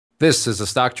This is a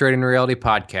Stock Trading Reality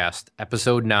Podcast,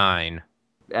 Episode 9.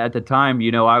 At the time,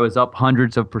 I was up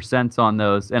hundreds of percents on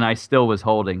those, and I still was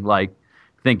holding, like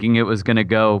thinking it was going to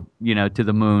go, to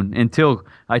the moon until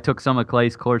I took some of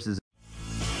Clay's courses.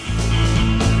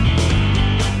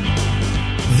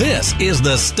 This is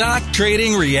the Stock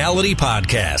Trading Reality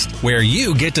Podcast, where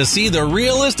you get to see the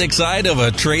realistic side of a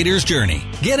trader's journey.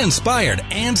 Get inspired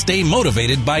and stay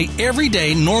motivated by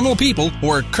everyday normal people who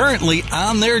are currently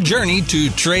on their journey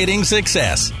to trading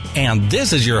success. And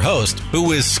this is your host,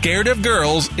 who is scared of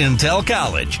girls until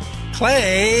college,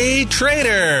 Clay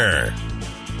Trader.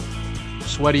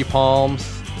 Sweaty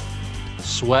palms,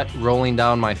 sweat rolling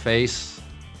down my face,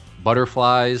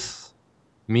 butterflies,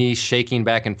 me shaking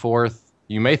back and forth.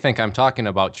 You may think I'm talking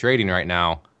about trading right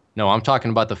now. No, I'm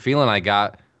talking about the feeling I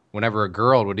got whenever a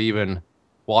girl would even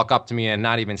walk up to me and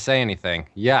not even say anything.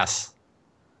 Yes,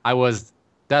 I was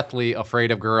deathly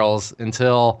afraid of girls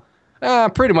until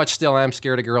pretty much still am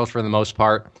scared of girls for the most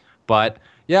part. But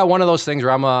yeah, one of those things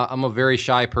where I'm a very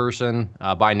shy person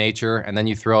by nature, and then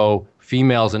you throw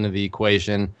females into the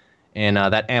equation, and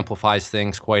that amplifies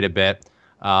things quite a bit.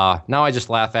 Now I just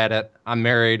laugh at it. I'm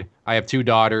married. I have 2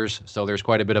 daughters, so there's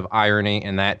quite a bit of irony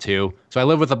in that too. So I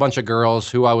live with a bunch of girls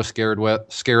who I was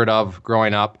scared of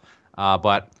growing up,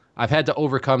 but I've had to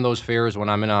overcome those fears when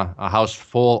I'm in a house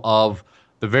full of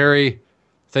the very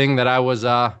thing that I was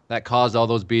that caused all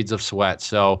those beads of sweat.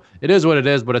 So it is what it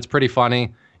is, but it's pretty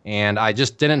funny, and I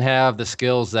just didn't have the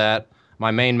skills that my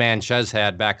main man Ches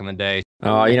had back in the day.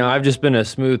 I've just been a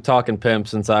smooth talking pimp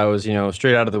since I was,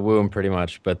 straight out of the womb pretty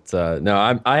much. But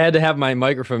no, I had to have my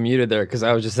microphone muted there because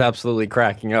I was just absolutely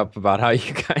cracking up about how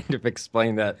you kind of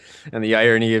explained that and the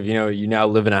irony of, you now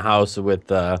live in a house with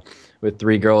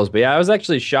 3 girls. But yeah, I was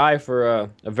actually shy for a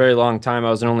very long time.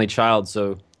 I was an only child,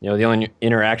 so the only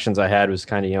interactions I had was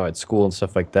kind of, at school and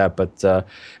stuff like that. But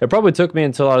it probably took me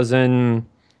until I was in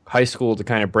high school to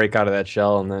kind of break out of that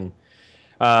shell. And then,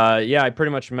 I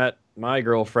pretty much met my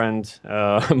girlfriend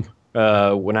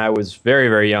when I was very,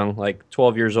 very young, like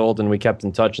 12 years old, and we kept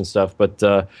in touch and stuff. But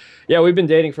we've been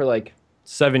dating for like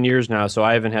 7 years now, so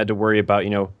I haven't had to worry about,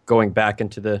 going back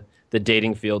into the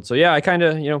dating field. So yeah, I kind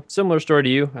of, similar story to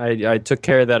you. I took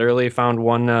care of that early, found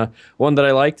one that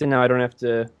I liked, and now I don't have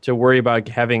to worry about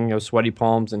having sweaty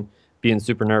palms and being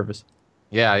super nervous.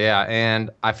 Yeah, and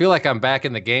I feel like I'm back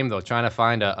in the game, though, trying to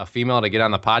find a female to get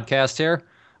on the podcast here.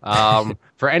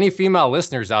 For any female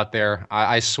listeners out there,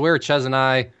 I swear Ches and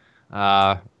I,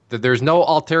 that there's no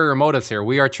ulterior motives here.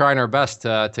 We are trying our best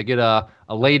to get a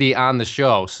lady on the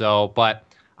show. But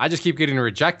I just keep getting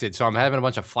rejected. So I'm having a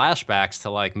bunch of flashbacks to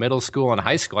like middle school and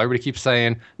high school. Everybody keeps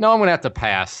saying, no, I'm going to have to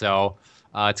pass. So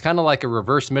it's kind of like a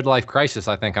reverse midlife crisis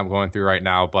I think I'm going through right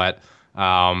now. But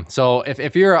so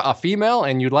if you're a female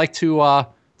and you'd like to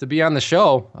be on the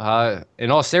show,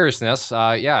 in all seriousness,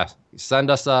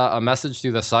 send us a message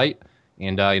through the site,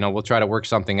 and we'll try to work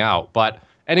something out. But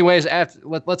anyways,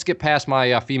 let's get past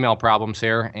my female problems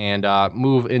here and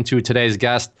move into today's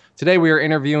guest. Today we are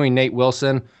interviewing Nate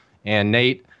Wilson, and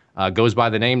Nate goes by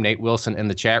the name Nate Wilson in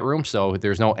the chat room, so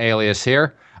there's no alias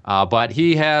here. But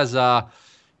he has the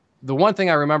one thing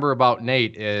I remember about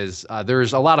Nate is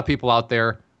there's a lot of people out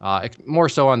there, more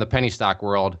so on the penny stock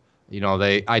world.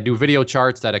 I do video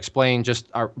charts that explain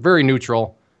are very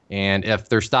neutral. And if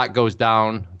their stock goes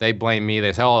down, they blame me.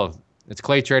 They say, oh, it's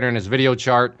Clay Trader in his video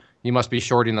chart. He must be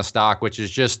shorting the stock, which is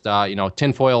just,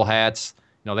 tinfoil hats.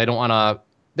 They don't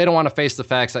want to face the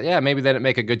facts that, maybe they didn't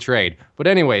make a good trade. But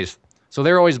anyways, so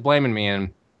they're always blaming me.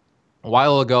 And a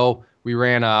while ago, we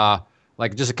ran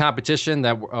just a competition,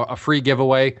 a free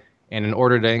giveaway. And in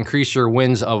order to increase your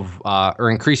wins or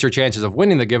increase your chances of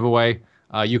winning the giveaway,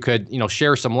 you could,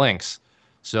 share some links.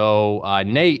 So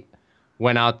Nate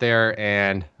went out there,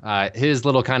 and his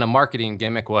little kind of marketing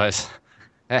gimmick was,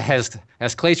 has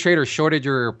Clay Trader shorted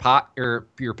your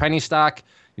penny stock?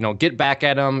 Get back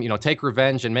at him, take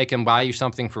revenge and make him buy you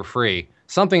something for free,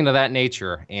 something to that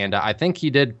nature. And I think he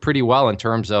did pretty well in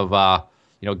terms of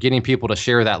getting people to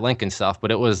share that link and stuff. But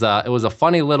it was a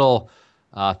funny little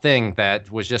thing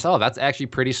that was just, that's actually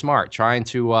pretty smart, trying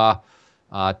to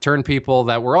turn people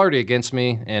that were already against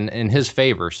me in his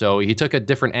favor. So he took a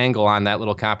different angle on that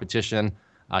little competition.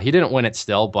 He didn't win it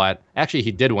still, but actually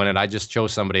he did win it. I just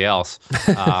chose somebody else.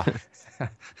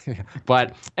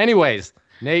 But anyways,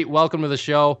 Nate, welcome to the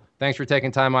show. Thanks for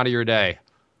taking time out of your day.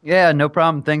 Yeah, no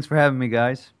problem. Thanks for having me,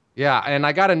 guys. Yeah, and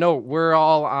I got to note, we're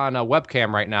all on a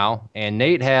webcam right now, and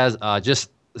Nate has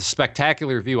just a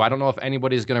spectacular view. I don't know if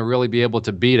anybody's going to really be able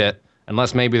to beat it,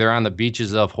 unless maybe they're on the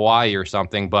beaches of Hawaii or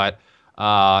something, but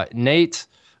Nate,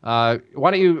 why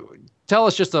don't you tell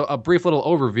us just a brief little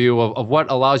overview of what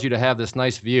allows you to have this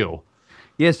nice view?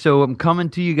 Yeah, so I'm coming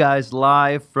to you guys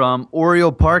live from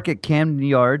Oriole Park at Camden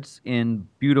Yards in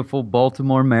beautiful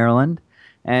Baltimore, Maryland.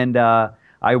 And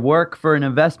I work for an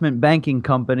investment banking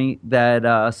company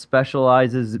that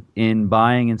specializes in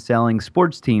buying and selling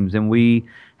sports teams. And we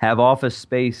have office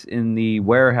space in the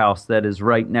warehouse that is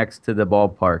right next to the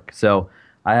ballpark. So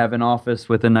I have an office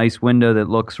with a nice window that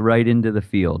looks right into the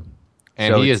field.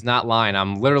 And So he it's is not lying.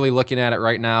 I'm literally looking at it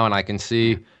right now, and I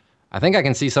think I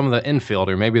can see some of the infield,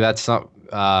 or maybe that's some.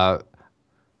 Yeah,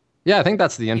 I think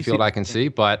that's the you see, infield I can see.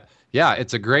 But yeah,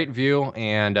 it's a great view,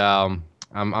 and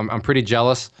I'm pretty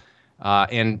jealous.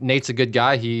 And Nate's a good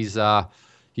guy. He's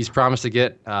promised to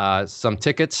get some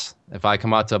tickets if I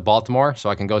come out to Baltimore, so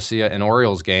I can go see an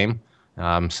Orioles game.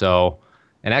 So,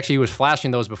 and actually, he was flashing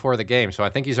those before the game, so I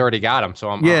think he's already got them. So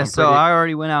yeah, I'm so pretty. I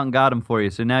already went out and got them for you.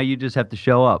 So now you just have to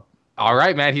show up. All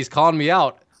right, man. He's calling me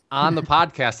out on the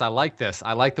podcast. I like this.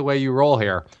 I like the way you roll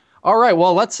here. All right.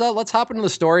 Well, let's hop into the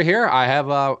story here. I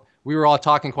have we were all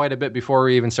talking quite a bit before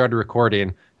we even started recording,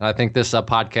 and I think this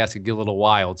podcast could get a little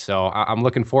wild. So I'm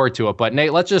looking forward to it. But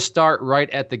Nate, let's just start right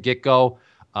at the get go.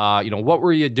 What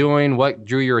were you doing? What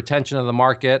drew your attention to the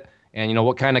market? And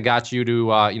what kind of got you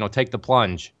to take the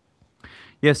plunge?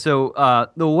 Yeah, so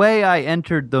the way I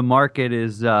entered the market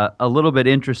is a little bit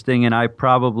interesting, and I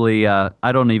probably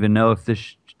I don't even know if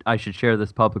I should share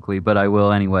this publicly, but I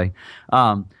will anyway.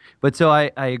 But so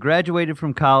I graduated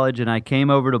from college, and I came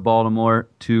over to Baltimore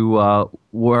to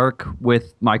work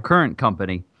with my current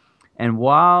company. And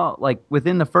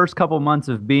within the first couple months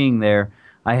of being there,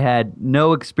 I had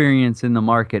no experience in the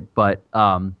market, but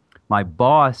my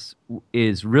boss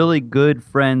is really good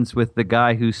friends with the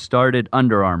guy who started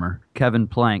Under Armour, Kevin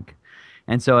Plank.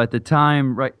 And so at the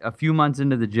time, right a few months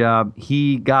into the job,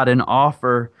 he got an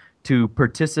offer to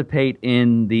participate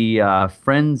in the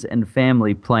friends and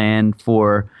family plan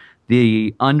for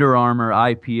the Under Armour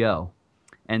IPO.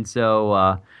 And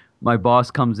so my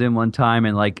boss comes in one time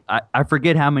and I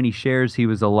forget how many shares he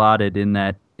was allotted in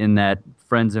that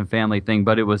friends and family thing,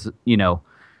 but it was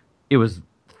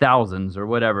thousands or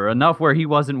whatever, enough where he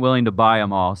wasn't willing to buy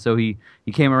them all. So he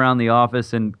came around the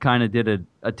office and kind of did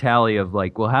a tally of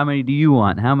well, how many do you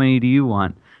want? How many do you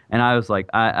want? And I was like,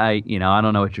 I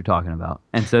don't know what you're talking about.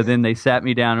 And so then they sat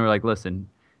me down and were like, listen,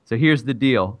 so here's the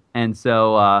deal. And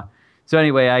so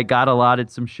anyway, I got allotted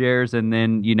some shares and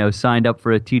then, signed up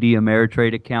for a TD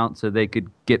Ameritrade account so they could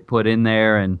get put in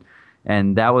there.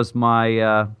 And that was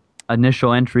my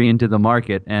initial entry into the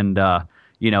market. And,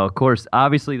 of course,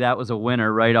 obviously that was a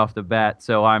winner right off the bat.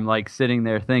 So I'm sitting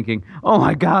there thinking, oh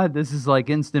my God, this is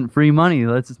instant free money.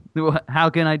 How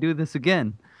can I do this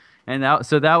again? And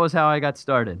so that was how I got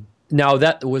started. Now,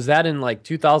 that was that in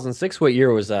 2006? What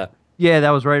year was that? Yeah,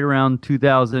 that was right around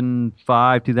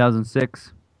 2005,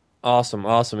 2006. Awesome.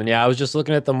 And yeah, I was just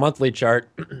looking at the monthly chart,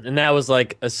 and that was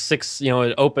a six,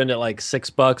 it opened at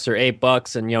 $6 or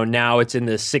 $8, and now it's in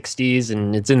the 60s,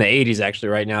 and it's in the 80s actually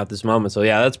right now at this moment. So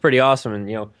yeah, that's pretty awesome. And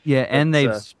yeah, and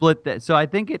they've split that. So I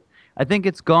think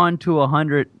it's gone to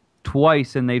 100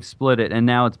 twice, and they've split it, and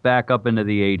now it's back up into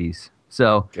the 80s.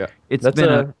 So yeah, it's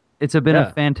been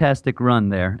a fantastic run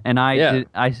there, and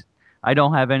I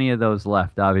don't have any of those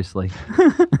left, obviously.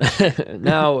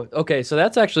 Now, okay, so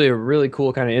that's actually a really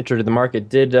cool kind of intro to the market.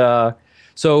 Did that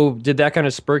kind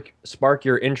of spark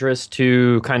your interest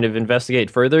to kind of investigate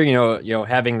further?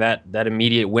 Having that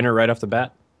immediate winner right off the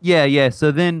bat. Yeah.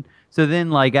 So then,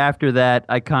 after that,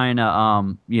 I kind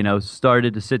of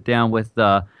started to sit down with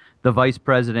the vice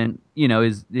president.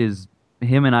 Is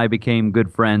him and I became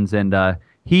good friends, and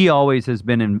he always has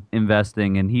been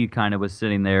investing, and he kind of was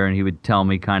sitting there and he would tell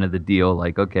me kind of the deal,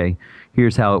 okay,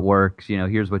 here's how it works,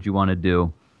 here's what you want to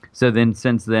do. So then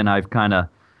since then I kind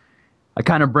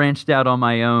of branched out on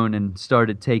my own and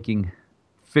started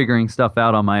figuring stuff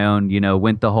out on my own,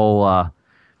 went the whole,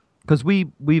 because we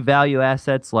value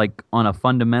assets on a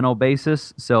fundamental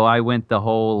basis. So I went the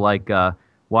whole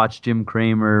watch Jim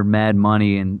Cramer, Mad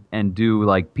Money, and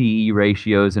do PE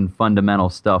ratios and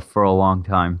fundamental stuff for a long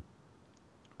time.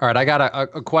 All right, I got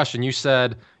a question. You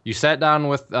said you sat down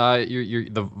with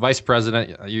the vice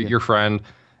president, your friend,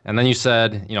 and then you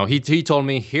said, he told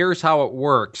me, here's how it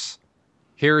works,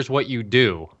 here's what you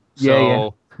do.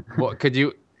 So, what could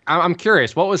you? I'm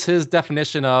curious. What was his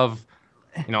definition of,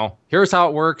 here's how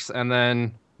it works, and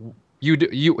then you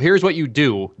do. Here's what you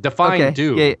do. Define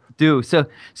do. Yeah, do.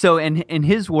 So in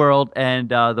his world and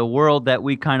the world that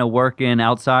we kind of work in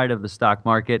outside of the stock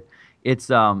market. It's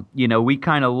we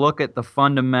kind of look at the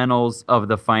fundamentals of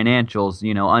the financials,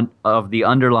 of the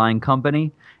underlying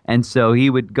company, and so he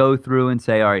would go through and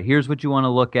say, all right, here's what you want to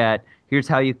look at, here's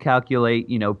how you calculate,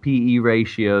 PE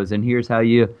ratios, and here's how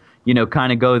you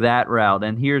kind of go that route.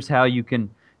 And here's how you can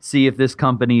see if this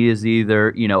company is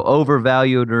either,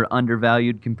 overvalued or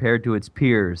undervalued compared to its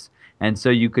peers. And so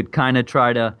you could kind of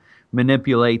try to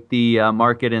manipulate the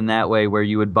market in that way, where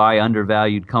you would buy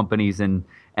undervalued companies, and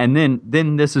then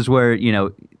this is where,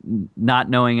 not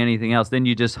knowing anything else, then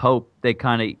you just hope they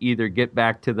kind of either get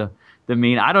back to the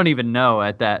mean. I don't even know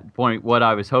at that point what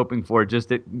I was hoping for. Just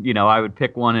that, I would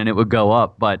pick one and it would go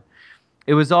up, but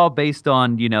it was all based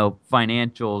on,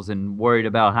 financials and worried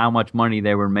about how much money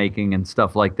they were making and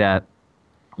stuff like that.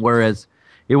 Whereas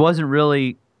it wasn't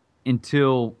really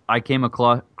until I came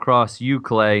across you,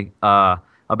 Clay,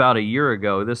 about a year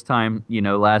ago, this time,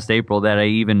 last April, that I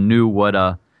even knew what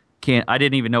I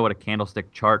didn't even know what a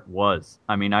candlestick chart was.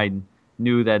 I mean, I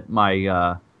knew that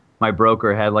my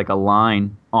broker had like a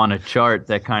line on a chart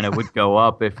that kind of would go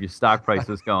up if your stock price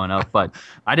was going up, but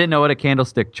I didn't know what a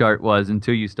candlestick chart was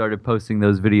until you started posting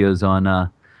those videos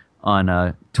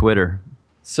on Twitter.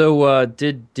 So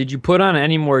did you put on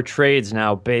any more trades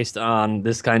now based on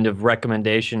this kind of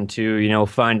recommendation to,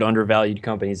 find undervalued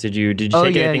companies? Did you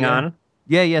take anything on?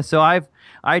 Yeah. So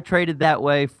I traded that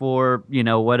way for,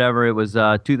 whatever it was,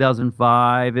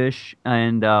 2005-ish,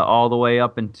 and all the way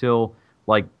up until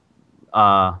like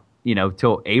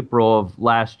till April of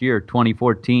last year,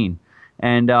 2014.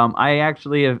 And I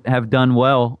actually have done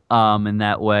well in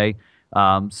that way.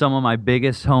 Some of my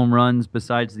biggest home runs,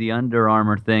 besides the Under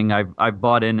Armour thing, I've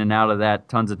bought in and out of that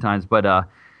tons of times. But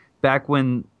back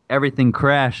when everything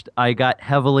crashed, I got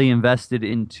heavily invested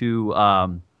into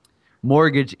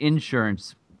mortgage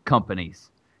insurance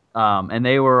companies, and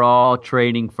they were all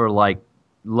trading for like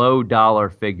low dollar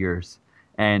figures.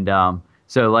 And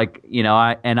so like,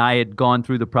 I had gone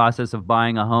through the process of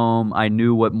buying a home. I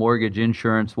knew what mortgage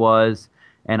insurance was,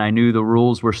 and I knew the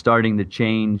rules were starting to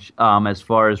change as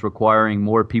far as requiring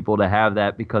more people to have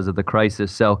that because of the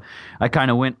crisis. So I kind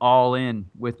of went all in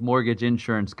with mortgage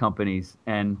insurance companies.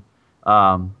 And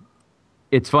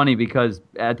it's funny because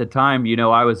at the time,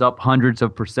 I was up hundreds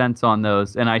of percents on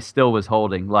those, and I still was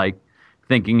holding, like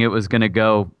thinking it was going to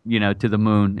go, to the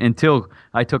moon, until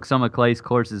I took some of Clay's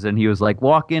courses, and he was like,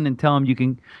 walk in and tell him you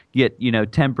can get,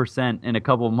 10% in a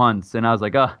couple of months. And I was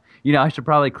like, I should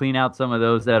probably clean out some of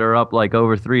those that are up like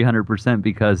over 300%,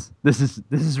 because this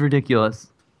is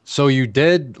ridiculous. So you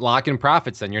did lock in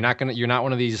profits then. You're not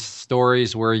one of these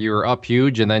stories where you're up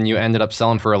huge and then you ended up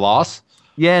selling for a loss?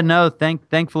 Yeah, no,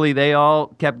 thankfully they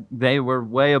were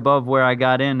way above where I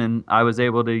got in, and I was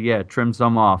able to, trim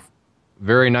some off.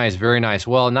 Very nice, very nice.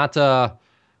 Well, not to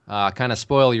kind of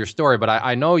spoil your story, but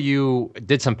I know you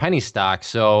did some penny stocks.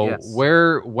 So yes.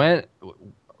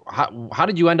 How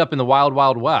did you end up in the wild,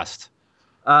 wild west?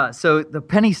 So the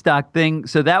penny stock thing,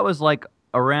 so that was like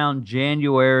around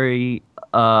January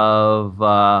of,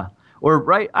 or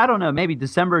right, I don't know, maybe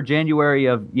December, January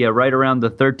of, right around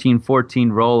the 13-14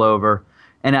 rollover.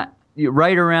 And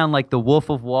right around like the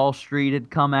Wolf of Wall Street had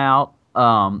come out,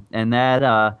 and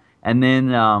that, and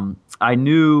then I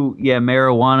knew,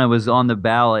 marijuana was on the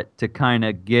ballot to kind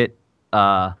of get,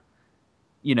 for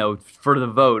the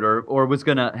vote, or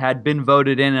had been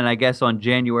voted in, and I guess on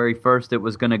January 1st it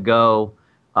was gonna go,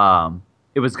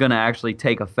 it was gonna actually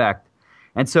take effect.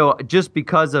 And so just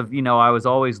because of, I was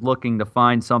always looking to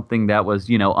find something that was,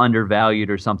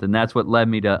 undervalued or something, that's what led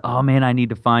me to, oh man, I need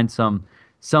to find some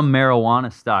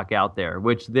marijuana stock out there,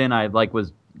 which then I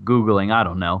was Googling, I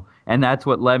don't know. And that's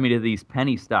what led me to these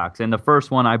penny stocks. And the first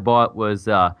one I bought was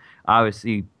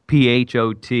obviously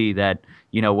PHOT, that,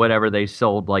 whatever they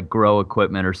sold, like grow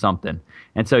equipment or something.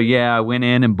 And so, I went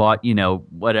in and bought,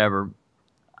 whatever.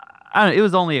 It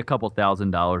was only a couple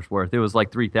 $1,000s worth. It was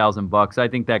like $3,000. I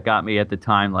think that got me at the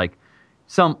time like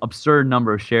some absurd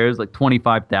number of shares, like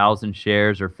 25,000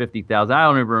 shares or 50,000. I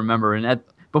don't even remember. And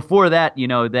before that,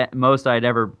 that most I'd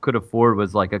ever could afford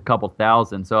was like a couple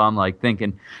thousand. So I'm like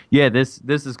thinking, this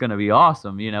is going to be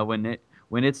awesome.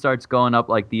 When it starts going up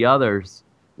like the others,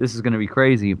 this is going to be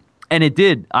crazy. And it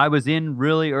did. I was in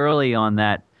really early on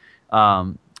that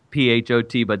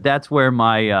PHOT, but that's where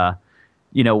my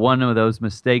one of those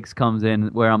mistakes comes in,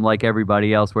 where I'm like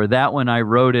everybody else, where that one I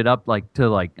wrote it up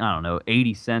to I don't know,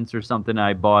 80 cents or something.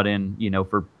 I bought in,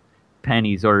 for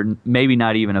pennies, or maybe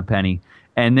not even a penny.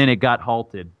 And then it got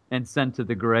halted and sent to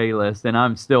the gray list, and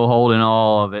I'm still holding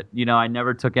all of it. I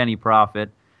never took any profit.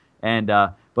 And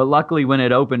but luckily when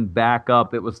it opened back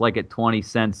up, it was like at 20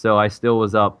 cents, so I still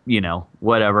was up,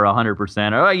 whatever,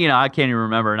 100%. Or I can't even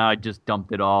remember, and I just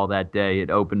dumped it all that day. It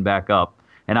opened back up,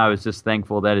 and I was just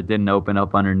thankful that it didn't open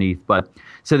up underneath. But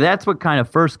so that's what kind of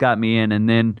first got me in, and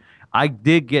then I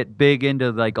did get big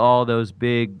into like all those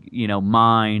big,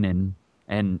 mine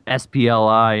and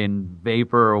SPLI and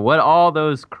Vapor or what, all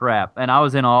those crap. And I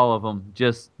was in all of them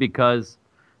just because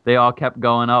they all kept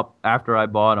going up after I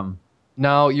bought them.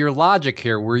 Now, your logic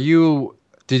here,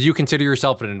 did you consider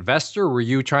yourself an investor? Were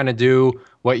you trying to do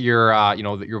what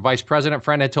your vice president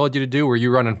friend had told you to do? Were you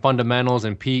running fundamentals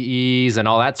and PEs and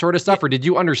all that sort of stuff? Or did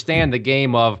you understand the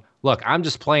game of, look, I'm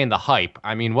just playing the hype?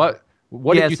 I mean, what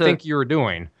did you think you were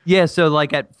doing? Yeah, so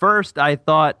like at first I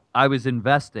thought I was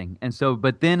investing. And so,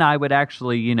 but then I would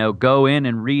actually, go in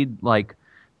and read like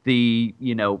the,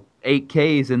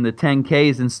 8Ks and the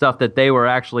 10Ks and stuff that they were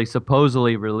actually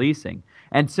supposedly releasing.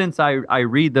 And since I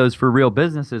read those for real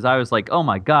businesses, I was like, oh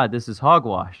my God, this is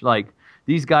hogwash. Like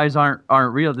these guys aren't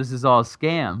real. This is all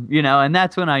scam, and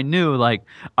that's when I knew like,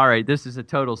 all right, this is a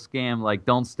total scam. Like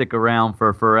don't stick around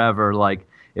for forever. Like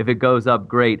if it goes up,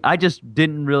 great. I just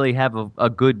didn't really have a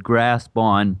good grasp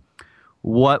on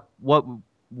what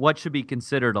should be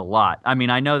considered a lot. I mean,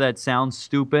 I know that sounds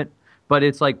stupid, but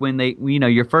it's like when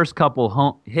your first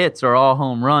couple hits are all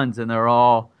home runs and they're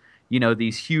all,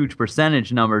 these huge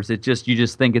percentage numbers. You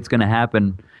just think it's going to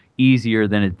happen easier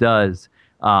than it does.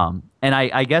 And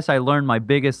I guess I learned my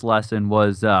biggest lesson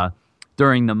was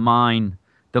during the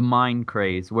mine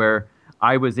craze, where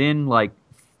I was in like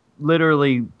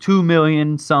literally 2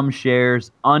 million some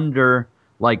shares under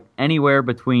like anywhere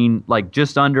between like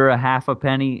just under a half a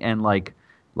penny and like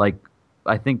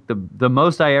I think the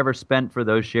most I ever spent for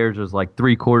those shares was like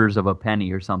 3/4 of a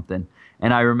penny or something.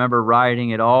 And I remember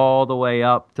riding it all the way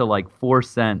up to like 4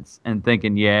 cents and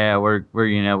thinking, yeah, we're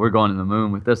going to the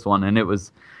moon with this one.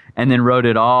 And then rode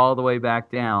it all the way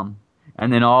back down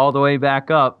and then all the way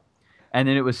back up. And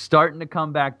then it was starting to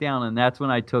come back down. And that's when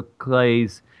I took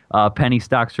Clay's penny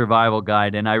stock survival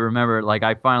guide. And I remember like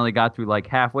I finally got through like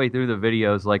halfway through the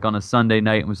videos, like on a Sunday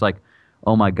night, and was like,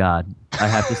 oh my God, I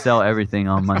have to sell everything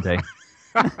on Monday.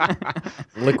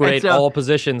 Liquidate all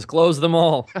positions, close them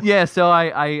all. Yeah, so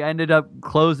I ended up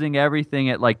closing everything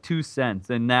at like 2 cents,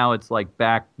 and now it's like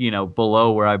back,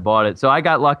 below where I bought it. So I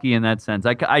got lucky in that sense.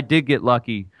 I did get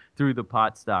lucky through the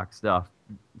pot stock stuff.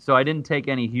 So I didn't take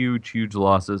any huge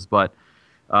losses, but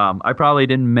I probably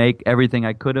didn't make everything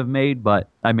I could have made, but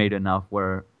I made enough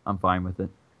where I'm fine with it.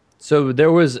 So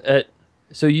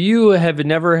so you have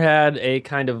never had a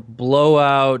kind of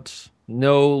blowout,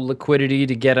 no liquidity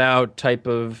to get out type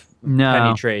of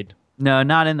penny trade? No,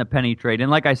 not in the penny trade. And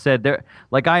like I said,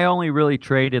 I only really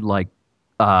traded like,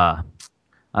 I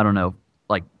don't know,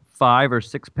 like 5 or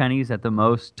 6 pennies at the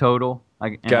most total.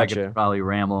 Gotcha. I could probably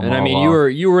ramble them and all I mean,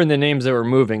 off. you were in the names that were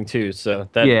moving too, so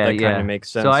that kind of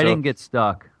makes sense. So I didn't get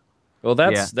stuck. Well,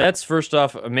 that's first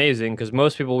off amazing, because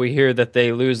most people, we hear that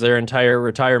they lose their entire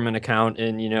retirement account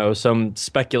in some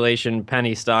speculation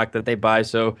penny stock that they buy.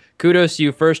 So kudos to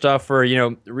you first off for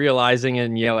realizing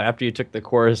and after you took the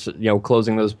course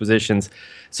closing those positions.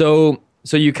 So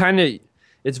you kind of,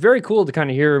 it's very cool to kind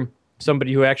of hear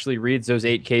somebody who actually reads those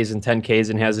 8Ks and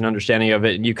 10Ks and has an understanding of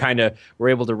it, and you kind of were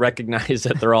able to recognize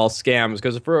that they're all scams,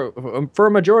 because for a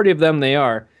majority of them they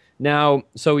are. Now,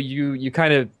 so you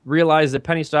kind of realized that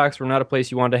penny stocks were not a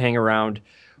place you wanted to hang around.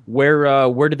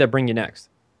 Where did that bring you next?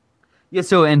 Yeah,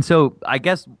 so I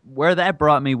guess where that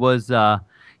brought me was to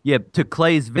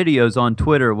Clay's videos on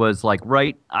Twitter. Was like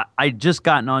I just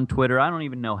gotten on Twitter. I don't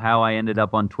even know how I ended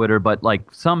up on Twitter, but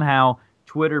like somehow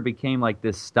Twitter became like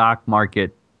this stock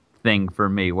market thing for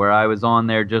me, where I was on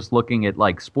there just looking at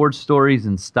like sports stories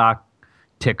and stock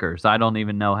tickers. I don't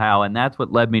even know how, and that's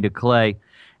what led me to Clay.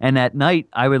 And at night,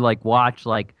 I would like watch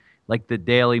like the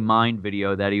daily mine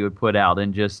video that he would put out,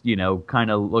 and just kind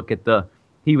of look at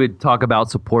he would talk about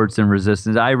supports and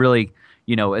resistance. I really,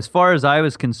 as far as I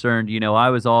was concerned, I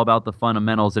was all about the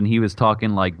fundamentals, and he was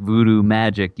talking like voodoo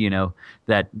magic,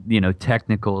 that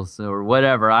technicals or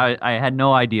whatever. I had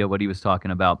no idea what he was talking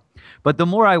about. But the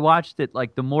more I watched it,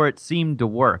 like the more it seemed to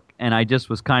work, and I just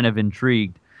was kind of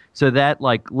intrigued. So that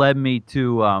like led me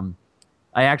to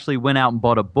I actually went out and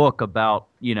bought a book about,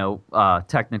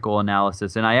 technical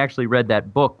analysis, and I actually read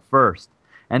that book first.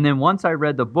 And then once I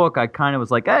read the book, I kind of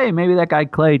was like, hey, maybe that guy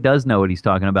Clay does know what he's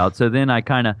talking about. So then I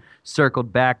kind of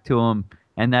circled back to him,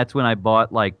 and that's when I bought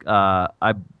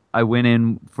I went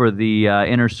in for the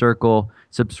Inner Circle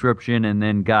subscription, and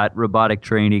then got Robotic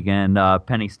Trading and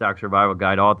Penny Stock Survival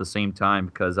Guide all at the same time,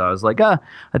 because I was like, I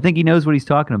think he knows what he's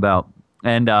talking about.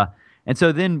 And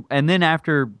so then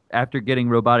after getting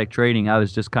Robotic Trading, I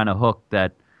was just kind of hooked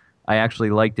that I actually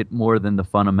liked it more than the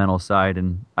fundamental side,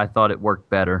 and I thought it worked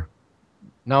better.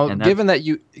 Now, given that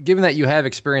you have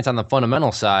experience on the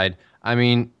fundamental side, I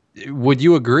mean, would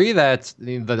you agree that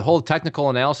the whole technical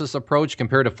analysis approach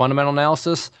compared to fundamental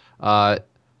analysis,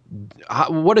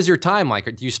 what is your time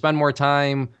like? Do you spend more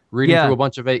time reading through a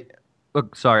bunch of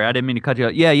sorry, I didn't mean to cut you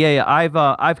out. Yeah.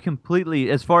 I've completely,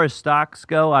 as far as stocks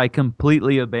go, I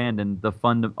completely abandoned the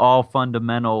all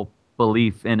fundamental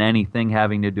belief in anything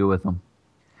having to do with them.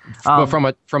 But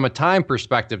Um, from a time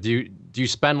perspective, do you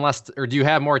spend less or do you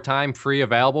have more time free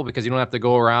available because you don't have to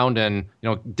go around and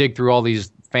dig through all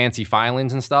these fancy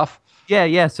filings and stuff?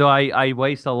 yeah. So I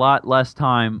waste a lot less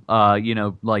time,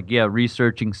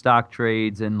 researching stock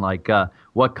trades and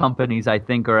what companies I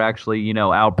think are actually,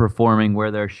 outperforming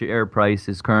where their share price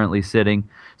is currently sitting.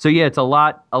 So yeah, it's a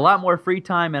lot more free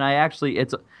time, and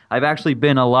I've actually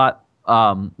been a lot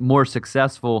more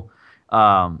successful,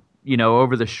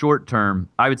 over the short term.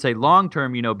 I would say long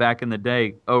term, back in the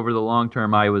day, over the long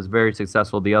term, I was very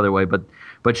successful the other way.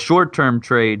 But short term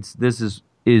trades, this is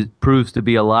proves to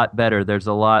be a lot better. There's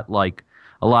a lot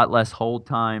less hold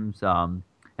times.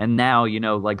 And now,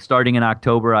 like starting in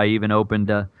October, I even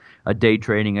opened a day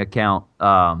trading account.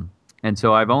 And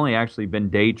so I've only actually been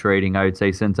day trading, I would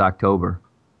say, since October.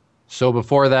 So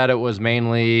before that, it was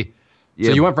mainly. So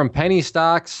Yeah. you went from penny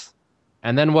stocks,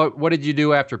 and then what did you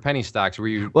do after penny stocks? Were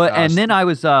you Well, and then I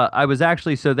was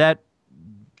actually, so that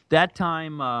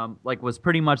time was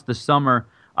pretty much the summer.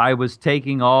 I was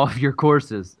taking all of your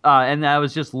courses, and I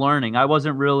was just learning. I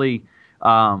wasn't really.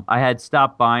 I had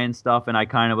stopped buying stuff, and I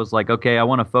kind of was like, okay, I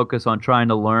want to focus on trying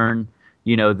to learn,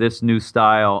 this new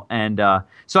style. And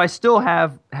so I still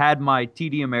have had my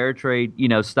TD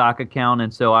Ameritrade, stock account,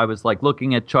 and so I was like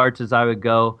looking at charts as I would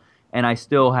go, and I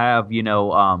still have,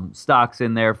 stocks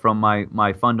in there from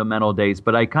my fundamental days,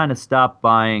 but I kind of stopped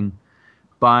buying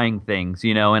things,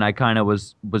 and I kind of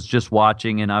was just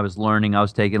watching, and I was learning. I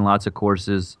was taking lots of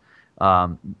courses,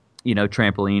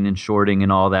 trampoline and shorting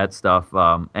and all that stuff,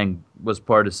 and was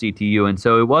part of CTU. And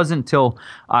so it wasn't until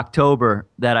October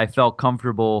that I felt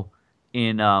comfortable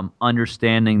in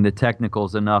understanding the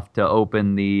technicals enough to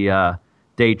open the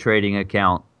day trading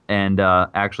account and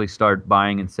actually start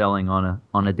buying and selling on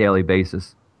a daily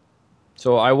basis.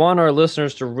 So I want our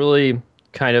listeners to really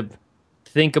kind of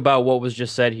think about what was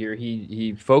just said here.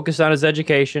 He focused on his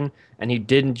education, and he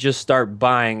didn't just start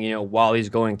buying, while he's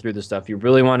going through the stuff. He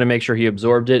really wanted to make sure he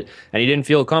absorbed it, and he didn't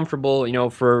feel comfortable,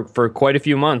 for quite a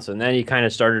few months, and then he kind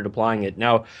of started applying it.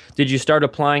 Now, did you start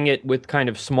applying it with kind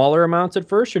of smaller amounts at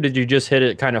first, or did you just hit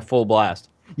it kind of full blast?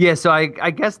 Yeah, so I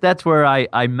guess that's where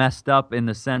I messed up in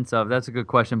the sense of, that's a good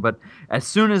question, but as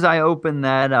soon as I opened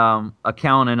that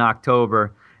account in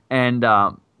October, and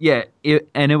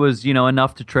it was,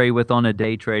 enough to trade with on a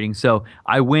day trading. So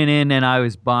I went in and I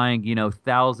was buying,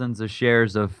 thousands of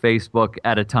shares of Facebook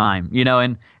at a time,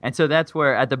 and so that's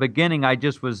where at the beginning I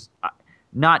just was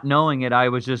not knowing it. I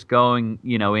was just going,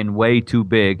 in way too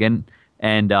big, and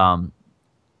I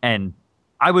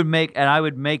would make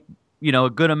a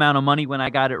good amount of money when I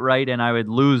got it right, and I would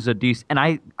lose a decent. And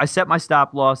I set my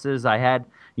stop losses. I had,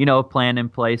 a plan in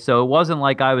place, so it wasn't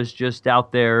like I was just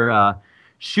out there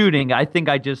shooting. I think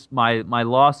my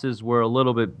losses were a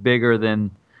little bit bigger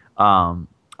than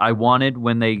I wanted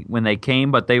when they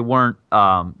came, but they weren't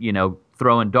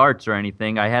throwing darts or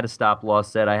anything. I had a stop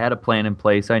loss set. I had a plan in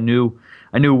place. I knew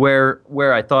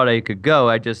where I thought I could go.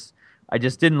 I just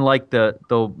didn't like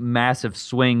the massive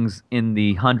swings in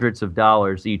the hundreds of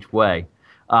dollars each way.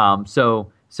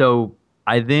 So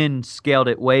I then scaled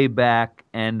it way back,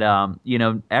 and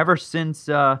ever since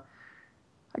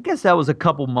I guess that was a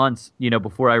couple months,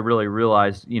 before I really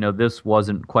realized, this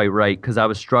wasn't quite right, because I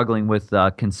was struggling with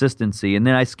consistency. And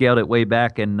then I scaled it way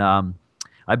back, and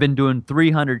I've been doing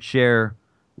 300 share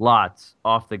lots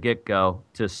off the get-go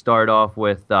to start off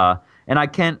with. And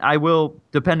I will,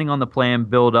 depending on the plan,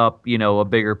 build up, a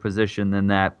bigger position than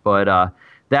that. But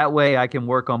that way I can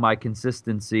work on my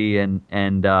consistency and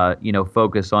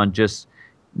focus on just,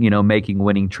 making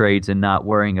winning trades and not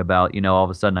worrying about, all of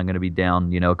a sudden I'm going to be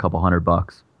down, a couple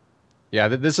 $100. Yeah,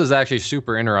 this is actually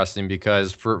super interesting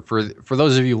because for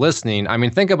those of you listening, I mean,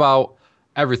 think about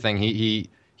everything. He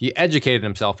educated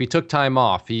himself. He took time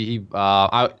off. Nate,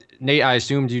 I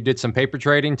assumed you did some paper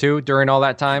trading too during all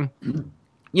that time.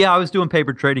 Yeah, I was doing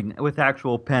paper trading with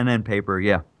actual pen and paper.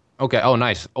 Yeah. Okay. Oh,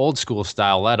 nice. Old school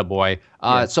style. That a boy.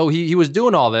 Yeah. So he was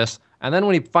doing all this, and then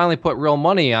when he finally put real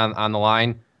money on the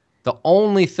line, the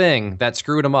only thing that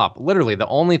screwed him up, literally the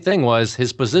only thing, was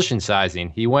his position sizing.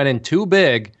 He went in too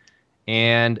big,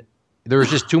 and there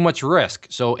was just too much risk.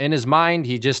 So in his mind,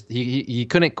 he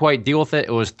couldn't quite deal with it.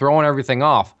 It was throwing everything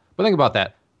off. But think about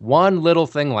that. One little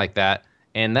thing like that,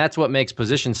 and that's what makes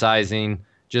position sizing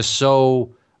just so,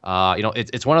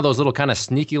 it's one of those little kind of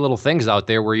sneaky little things out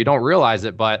there where you don't realize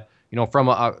it. But,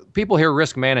 from people hear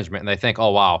risk management and they think,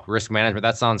 oh, wow, risk management,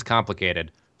 that sounds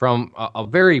complicated. From a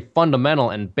very fundamental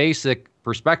and basic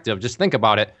perspective, just think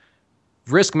about it.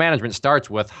 risk management starts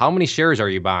with how many shares are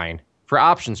you buying? For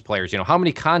options players, how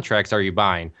many contracts are you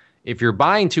buying? If you're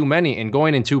buying too many and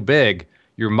going in too big,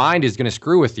 your mind is going to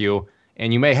screw with you.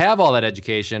 And you may have all that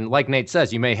education. Like Nate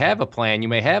says, you may have a plan, you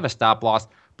may have a stop loss,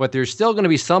 but there's still going to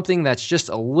be something that's just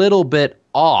a little bit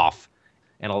off.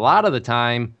 And a lot of the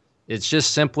time, it's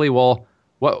just simply, well,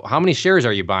 how many shares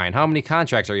are you buying? How many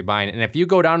contracts are you buying? And if you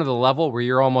go down to the level where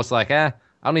you're almost like, I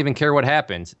don't even care what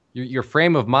happens, your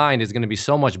frame of mind is going to be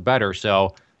so much better.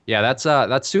 So, yeah,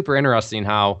 that's super interesting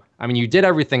how, you did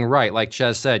everything right. Like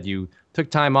Ches said, you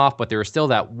took time off, but there was still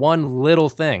that one little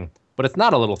thing. But it's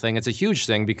not a little thing. It's a huge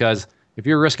thing, because if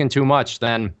you're risking too much,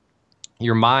 then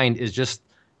your mind is just,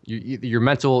 your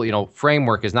mental,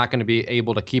 framework is not going to be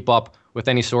able to keep up with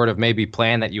any sort of maybe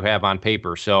plan that you have on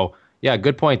paper. So, yeah,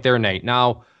 good point there, Nate.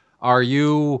 Now, are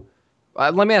you,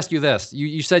 let me ask you this.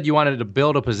 You said you wanted to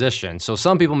build a position. So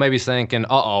some people may be thinking,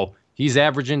 he's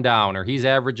averaging down or he's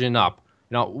averaging up.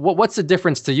 What's the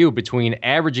difference to you between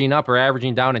averaging up or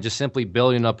averaging down and just simply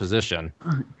building a position?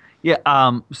 Yeah.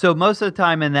 So most of the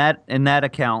time in that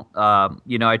account,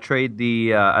 I trade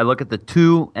I look at the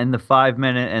 2 and the 5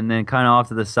 minute, and then kind of off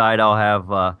to the side, I'll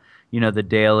have, the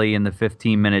daily and the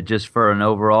 15-minute just for an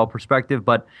overall perspective.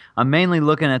 But I'm mainly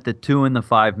looking at the 2 and the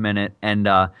 5 minute. And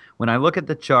when I look at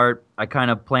the chart, I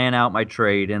kind of plan out my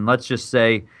trade. And let's just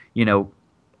say,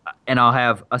 and I'll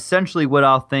have essentially what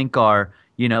I'll think are,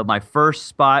 my first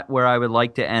spot where I would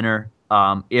like to enter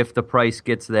if the price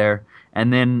gets there.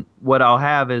 And then what I'll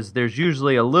have is there's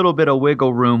usually a little bit of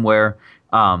wiggle room where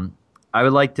I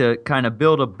would like to kind of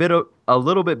build a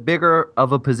little bit bigger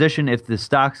of a position if the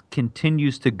stock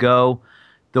continues to go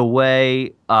the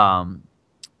way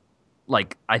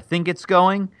like I think it's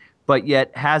going, but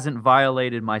yet hasn't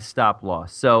violated my stop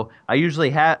loss. So I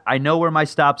usually I know where my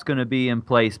stop's going to be in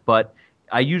place, but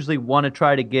I usually want to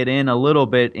try to get in a little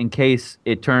bit in case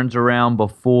it turns around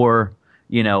before.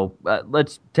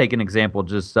 Let's take an example.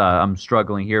 Just I'm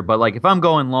struggling here, but like if I'm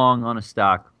going long on a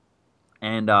stock,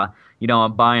 and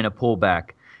I'm buying a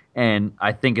pullback, and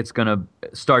I think it's going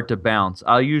to start to bounce,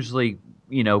 I'll usually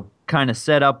kind of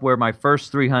set up where my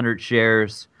first 300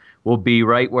 shares will be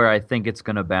right where I think it's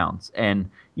going to bounce. And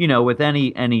with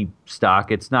any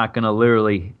stock, it's not going to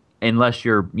literally, unless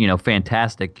you're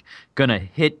fantastic, going to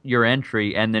hit your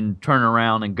entry and then turn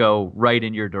around and go right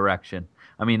in your direction.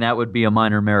 That would be a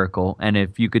minor miracle. And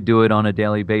if you could do it on a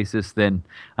daily basis, then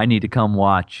I need to come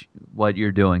watch what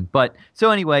you're doing. But so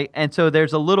anyway, and so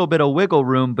there's a little bit of wiggle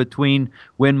room between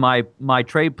when my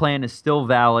trade plan is still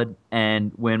valid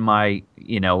and when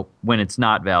when it's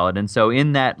not valid. And so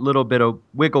in that little bit of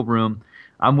wiggle room,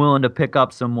 I'm willing to pick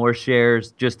up some more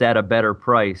shares just at a better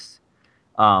price,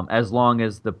 as long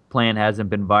as the plan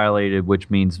hasn't been violated, which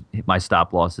means my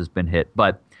stop loss has been hit.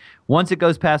 But once it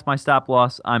goes past my stop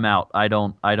loss, I'm out. I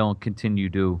don't continue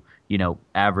to,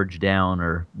 average down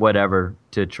or whatever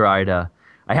to try to.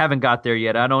 I haven't got there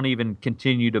yet. I don't even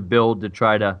continue to build to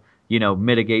try to,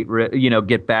 mitigate,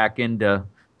 get back into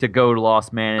go to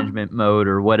loss management mode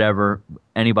or whatever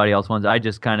anybody else wants. I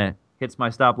just kind of hits my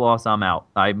stop loss, I'm out.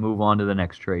 I move on to the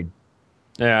next trade.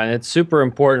 Yeah, and it's super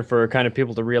important for kind of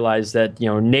people to realize that,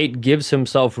 Nate gives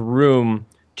himself room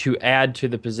to add to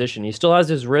the position. He still has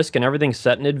his risk and everything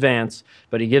set in advance,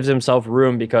 but he gives himself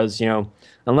room because,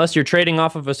 unless you're trading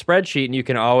off of a spreadsheet and you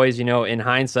can always, in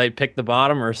hindsight, pick the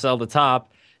bottom or sell the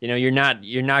top, you're not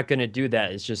going to do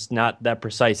that. It's just not that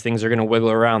precise. Things are going to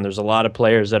wiggle around. There's a lot of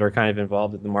players that are kind of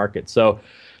involved in the market. So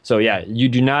yeah, you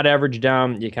do not average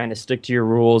down. You kind of stick to your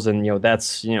rules, and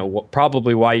that's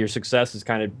probably why your success has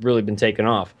kind of really been taken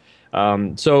off.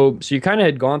 So you kind of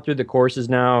had gone through the courses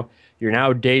now. You're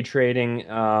now day trading.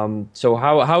 So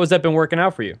how has that been working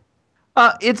out for you?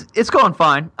 It's going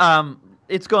fine.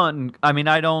 It's going.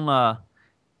 I don't.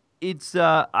 It's.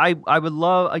 I would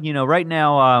love. Right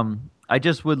now. I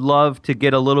just would love to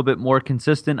get a little bit more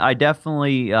consistent. I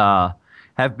definitely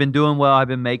have been doing well. I've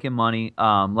been making money.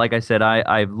 Like I said,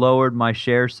 I've lowered my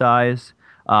share size.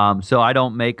 So I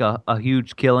don't make a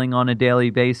huge killing on a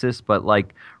daily basis. But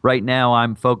like right now,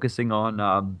 I'm focusing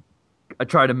on. I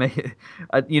try to make it,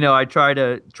 I try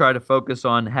to focus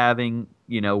on having,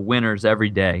 winners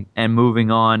every day and moving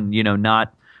on,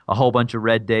 not a whole bunch of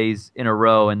red days in a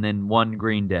row and then one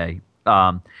green day.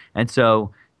 And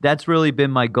so that's really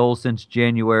been my goal since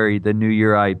January, the new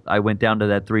year. I went down to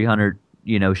that 300,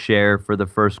 share for the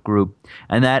first group.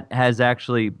 And that has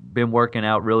actually been working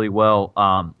out really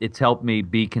well. It's helped me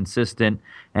be consistent,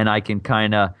 and I can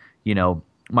kind of,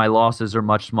 my losses are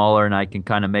much smaller, and I can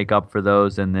kind of make up for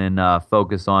those and then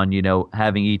focus on,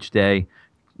 having each day,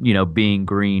 being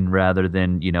green rather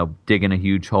than, digging a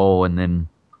huge hole and then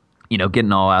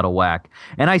getting all out of whack.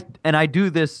 And I do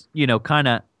this, kind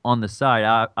of on the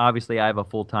side. Obviously, I have a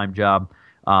full-time job,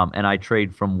 and I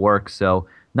trade from work, so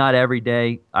not every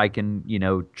day I can,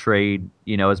 trade,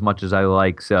 as much as I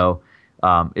like. So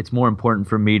it's more important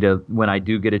for me to, when I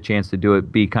do get a chance to do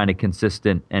it, be kind of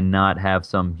consistent and not have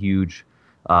some huge,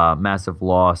 massive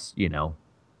loss,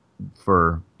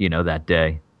 for that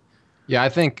day. Yeah, I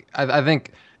think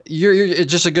you're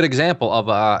it's just a good example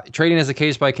of trading as a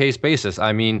case by case basis.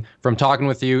 I mean, from talking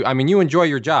with you, I mean, you enjoy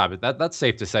your job. That's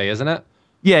safe to say, isn't it?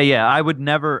 Yeah. I would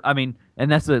never. I mean,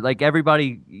 and that's like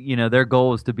everybody. Their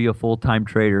goal is to be a full-time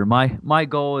trader. My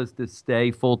goal is to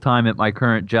stay full-time at my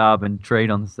current job and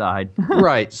trade on the side.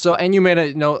 Right. So, and you made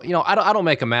a I don't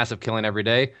make a massive killing every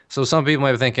day. So some people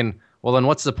might be thinking, well, then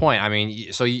what's the point? I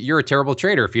mean, so you're a terrible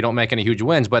trader if you don't make any huge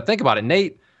wins. But think about it,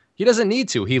 Nate. He doesn't need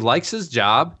to. He likes his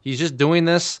job. He's just doing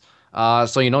this,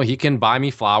 so he can buy me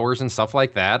flowers and stuff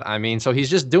like that. I mean, so he's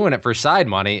just doing it for side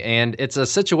money, and it's a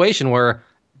situation where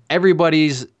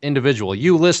everybody's individual.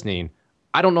 You listening,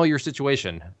 I don't know your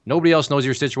situation. Nobody else knows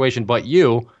your situation but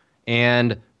you.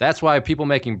 And that's why people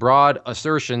making broad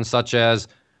assertions such as,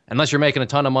 unless you're making a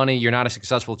ton of money, you're not a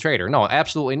successful trader. No,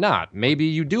 absolutely not. Maybe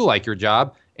you do like your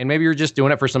job, and maybe you're just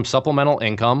doing it for some supplemental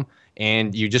income,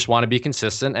 and you just want to be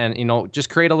consistent and, just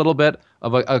create a little bit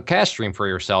of a cash stream for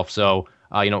yourself. So,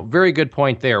 very good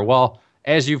point there. Well,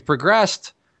 as you've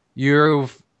progressed,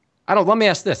 let me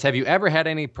ask this. Have you ever had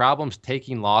any problems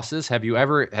taking losses? Has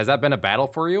that been a battle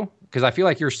for you? Because I feel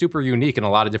like you're super unique in a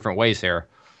lot of different ways here.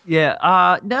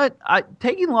 Yeah, no,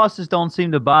 taking losses don't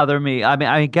seem to bother me. I mean,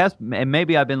 I guess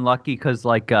maybe I've been lucky because,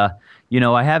 like, I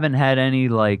haven't had any,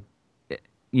 like,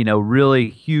 really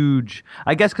huge.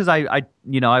 I guess because I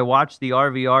watch the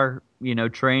RVR,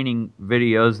 training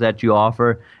videos that you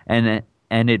offer, and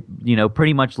it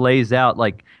pretty much lays out,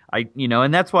 like,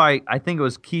 and that's why I think it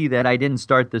was key that I didn't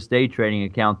start this day trading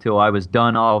account till I was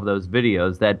done all of those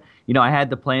videos. That I had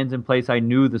the plans in place. I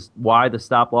knew why the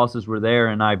stop losses were there,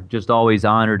 and I've just always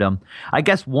honored them. I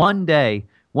guess one day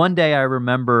I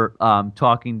remember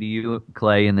talking to you,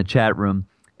 Clay, in the chat room,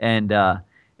 and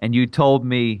you told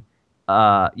me,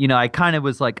 I kind of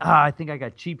was like, I think I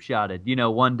got cheap shotted,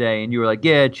 one day, and you were like,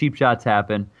 yeah, cheap shots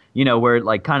happen. Where it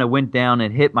like kind of went down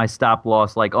and hit my stop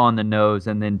loss like on the nose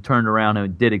and then turned around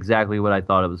and did exactly what I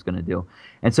thought it was going to do.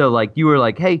 And so like you were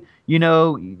like, hey,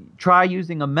 try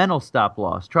using a mental stop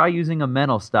loss. Try using a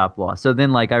mental stop loss. So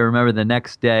then like I remember the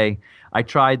next day I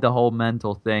tried the whole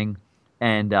mental thing,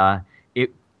 and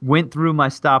it went through my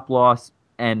stop loss,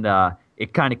 and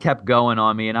it kind of kept going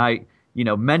on me. And I,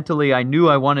 mentally I knew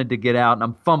I wanted to get out, and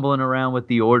I'm fumbling around with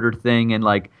the order thing, and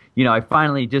like, I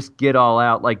finally just get all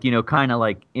out, like, kind of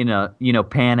like in a,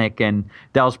 panic. And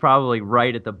that was probably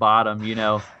right at the bottom,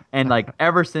 and like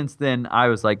ever since then, I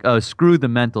was like, oh, screw the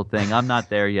mental thing. I'm not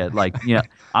there yet. Like,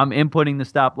 I'm inputting the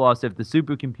stop loss. If the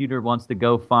supercomputer wants to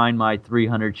go find my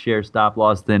 300 share stop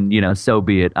loss, then, so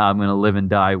be it. I'm going to live and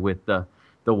die with the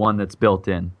one that's built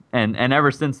in. And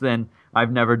ever since then,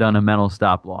 I've never done a mental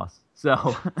stop loss. So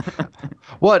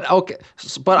what? Okay.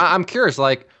 But I'm curious,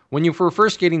 like, when you were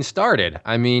first getting started,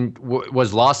 I mean,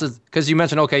 was losses, because you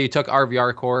mentioned, okay, you took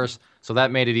RVR course, so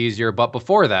that made it easier. But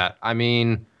before that, I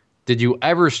mean, did you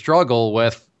ever struggle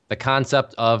with the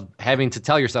concept of having to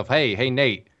tell yourself, hey,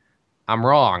 Nate, I'm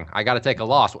wrong, I got to take a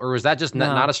loss? Or was that just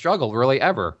not a struggle really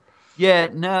ever? Yeah,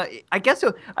 no, I guess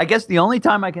so. I guess the only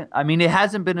time it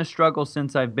hasn't been a struggle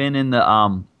since I've been in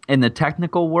the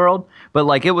technical world, but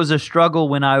like it was a struggle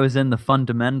when I was in the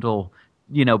fundamental,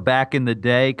 back in the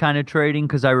day kind of trading,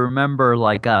 because I remember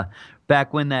like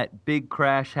back when that big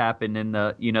crash happened in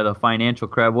the the financial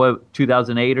crash,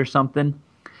 2008 or something.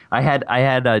 I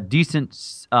had a decent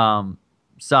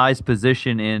size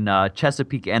position in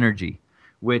Chesapeake Energy,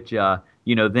 which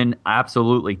then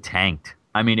absolutely tanked.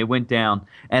 I mean, it went down,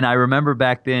 and I remember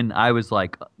back then I was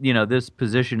like, this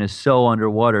position is so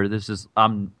underwater.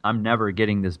 I'm never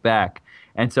getting this back.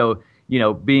 And so,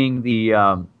 being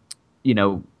the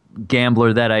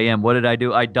gambler that I am, what did I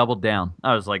do? I doubled down.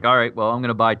 I was like, all right, well, I'm going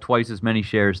to buy twice as many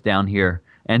shares down here.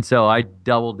 And so I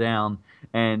doubled down,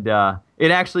 and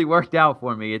it actually worked out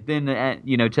for me. It then,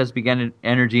 Chesapeake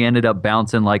Energy ended up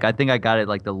bouncing. Like, I think I got it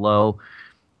like the low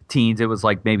teens. It was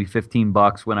like maybe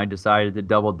 $15 when I decided to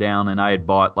double down, and I had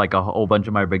bought like a whole bunch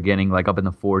of my beginning, like up in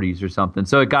the 40s or something.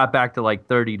 So it got back to like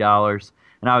 $30,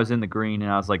 and I was in the green,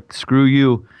 and I was like, screw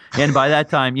you. And by that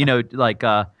time,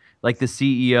 like the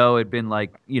CEO had been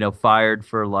like, fired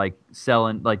for like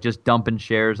selling, like just dumping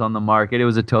shares on the market. It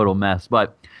was a total mess.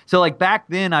 But so like back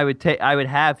then I would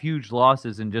have huge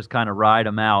losses and just kind of ride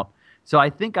them out. So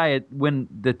I think when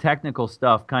the technical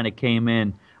stuff kind of came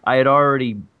in, I had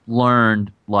already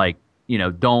learned like,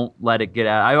 don't let it get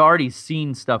out. I've already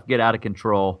seen stuff get out of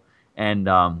control, and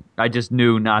I just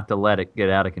knew not to let it get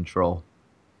out of control.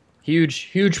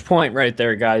 Huge point right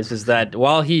there, guys, is that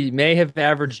while he may have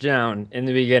averaged down in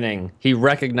the beginning, he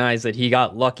recognized that he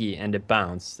got lucky and it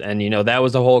bounced. And, that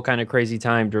was a whole kind of crazy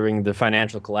time during the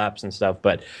financial collapse and stuff.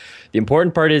 But the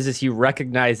important part is he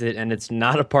recognized it, and it's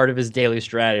not a part of his daily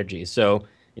strategy. So,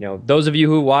 those of you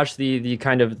who watch the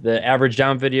kind of the average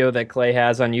down video that Clay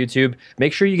has on YouTube,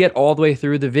 make sure you get all the way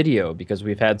through the video, because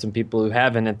we've had some people who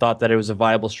haven't and thought that it was a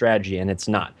viable strategy, and it's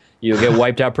not. You'll get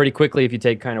wiped out pretty quickly if you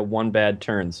take kind of one bad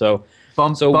turn. So,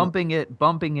 bumping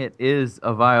it is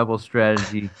a viable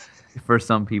strategy for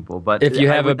some people, but if you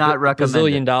have a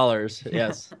bazillion dollars,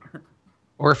 yes,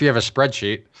 or if you have a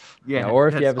spreadsheet, or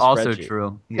if you have a spreadsheet. Also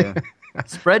true. Yeah,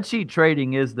 spreadsheet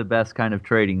trading is the best kind of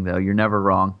trading, though. You're never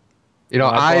wrong.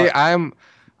 I'm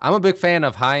a big fan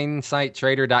of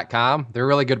hindsighttrader.com. They're a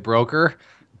really good broker.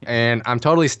 And I'm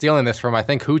totally stealing this from, I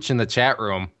think, Hooch in the chat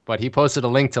room, but he posted a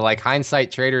link to like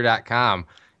hindsighttrader.com,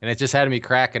 and it just had me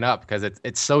cracking up because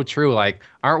it's so true. Like,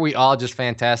 aren't we all just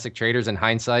fantastic traders in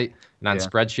hindsight and on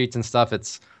spreadsheets and stuff?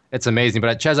 It's amazing.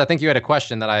 But Ches, I think you had a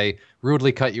question that I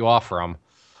rudely cut you off from.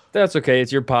 That's okay.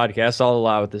 It's your podcast. I'll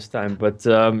allow it this time. But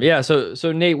so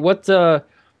Nate, what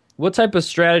type of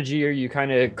strategy are you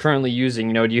kind of currently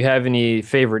using? Do you have any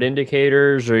favorite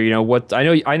indicators, or what? I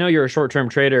know you're a short-term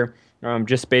trader.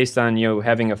 Just based on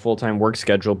having a full-time work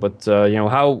schedule, but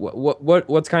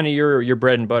what's kind of your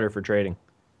bread and butter for trading?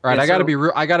 All right, I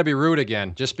gotta be rude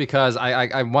again, just because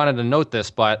I wanted to note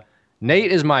this, but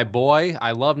Nate is my boy.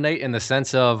 I love Nate in the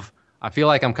sense of I feel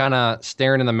like I'm kind of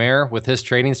staring in the mirror with his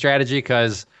trading strategy,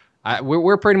 because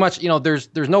we're pretty much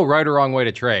there's no right or wrong way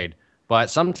to trade, but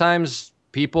sometimes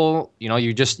people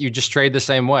you just trade the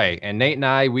same way, and Nate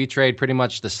and we trade pretty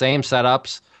much the same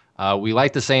setups. We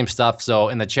like the same stuff. So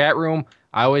in the chat room,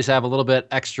 I always have a little bit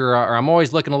extra, or I'm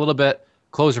always looking a little bit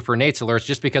closer for Nate's alerts,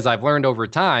 just because I've learned over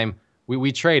time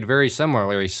we trade very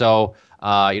similarly. So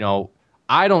I'm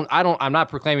not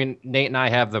proclaiming Nate and I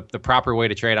have the proper way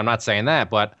to trade. I'm not saying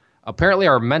that, but apparently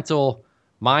our mental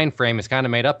mind frame is kind of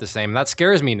made up the same. And that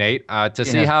scares me, Nate, to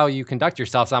see how you conduct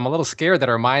yourself. So I'm a little scared that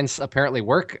our minds apparently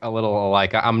work a little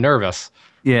alike. I'm nervous.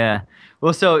 Yeah.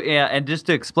 Well, so, and just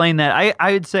to explain that,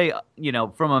 I would say,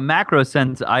 from a macro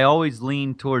sense, I always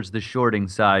lean towards the shorting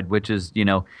side, which is,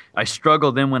 I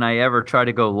struggle then when I ever try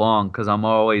to go long, because I'm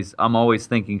always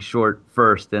thinking short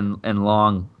first and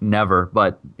long never.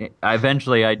 But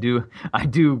eventually I do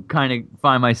kind of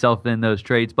find myself in those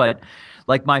trades. But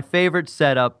like my favorite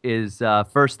setup is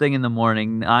first thing in the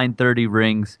morning, 9:30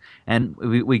 rings, and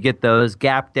we get those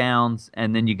gap downs,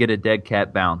 and then you get a dead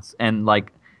cat bounce, and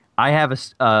like, I have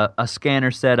a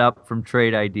scanner set up from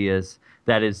Trade Ideas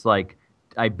that is like,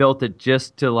 I built it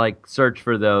just to like search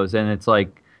for those, and it's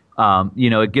like,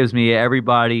 it gives me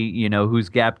everybody who's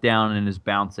gap down and is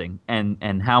bouncing,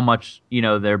 and how much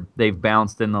they've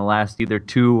bounced in the last either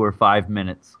 2 or 5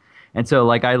 minutes, and so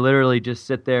like I literally just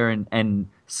sit there and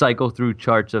cycle through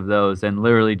charts of those, and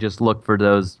literally just look for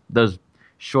those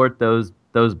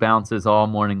bounces all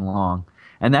morning long,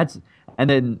 and that's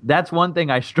one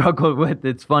thing I struggled with.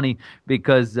 It's funny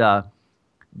because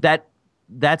that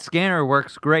scanner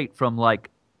works great from like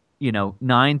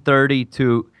 9:30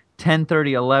 to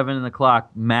 10:30, 11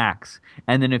 o'clock max.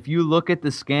 And then if you look at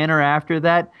the scanner after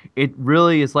that, it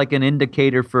really is like an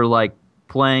indicator for like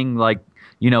playing like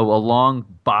a long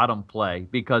bottom play,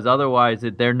 because otherwise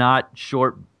they're not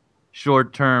short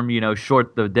term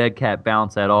short the dead cat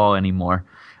bounce at all anymore.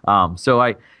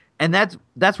 And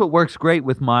that's what works great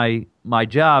with my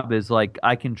job, is like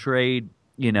I can trade,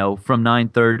 from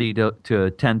 9:30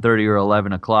 to 10:30 or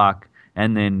 11 o'clock,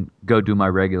 and then go do my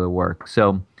regular work.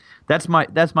 So that's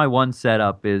my one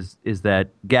setup is that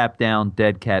gap down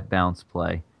dead cat bounce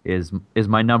play is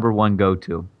my number one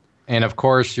go-to. And of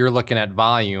course, you're looking at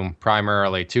volume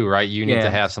primarily too, right? You need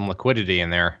to have some liquidity in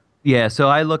there. Yeah, so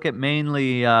I look at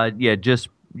mainly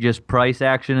just price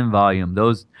action and volume,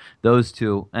 those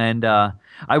two. And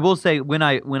I will say when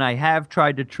I have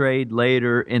tried to trade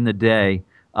later in the day,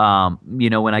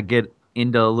 when I get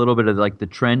into a little bit of like the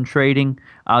trend trading,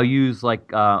 I'll use like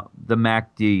the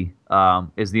MACD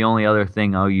is the only other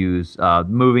thing I'll use,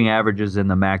 moving averages in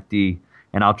the MACD,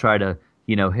 and I'll try to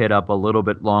hit up a little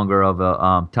bit longer of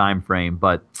a time frame,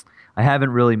 but I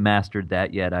haven't really mastered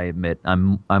that yet. I admit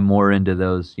I'm more into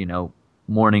those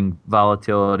morning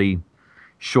volatility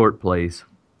short plays.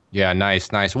 Yeah, nice.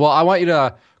 Well, I want you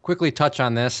to quickly touch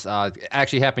on this. It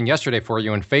actually happened yesterday for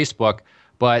you on Facebook,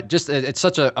 but just it's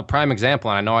such a prime example.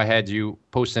 And I know I had you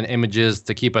posting images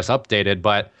to keep us updated,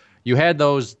 but you had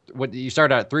those. What you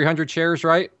started at 300 shares,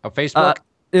 right, of Facebook?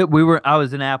 I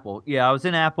was in Apple. Yeah, I was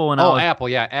in Apple, and I Oh, was Apple,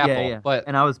 yeah, yeah, Apple. yeah. But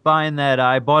And I was buying that.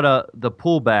 I bought the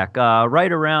pullback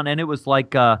right around, and it was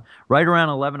like right around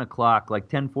 11 o'clock, like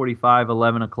 10:45,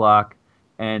 11 o'clock,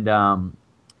 and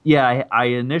yeah, I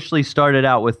initially started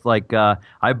out with like I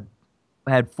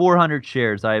had 400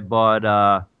 shares. I had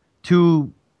bought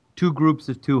two groups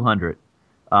of 200.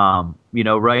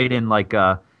 Right in like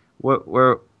what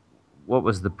where what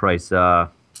was the price? What was I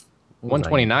in?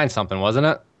 129 something, wasn't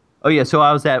it? Oh yeah, so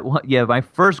I was at yeah, my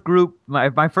first group,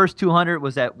 my first 200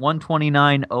 was at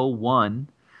 129.01.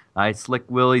 I slick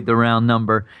willied the round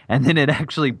number, and then it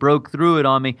actually broke through it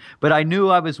on me. But I knew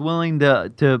I was willing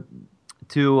to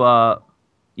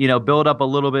build up a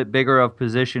little bit bigger of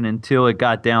position until it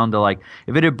got down to like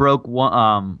if it had broke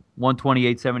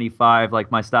 128.75, like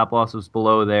my stop loss was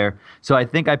below there. So I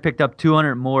think I picked up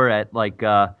 200 more at like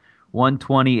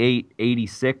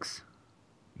 128.86.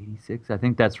 86, I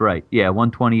think that's right. Yeah,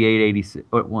 128.86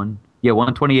 or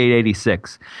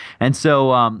 128.86. And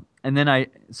so and then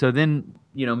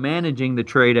managing the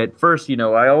trade at first,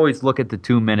 I always look at the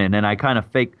 2 minute and I kind of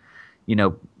fake,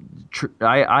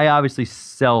 I obviously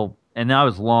sell, and I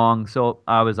was long, so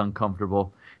I was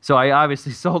uncomfortable. So I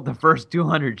obviously sold the first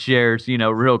 200 shares,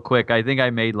 real quick. I think I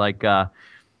made like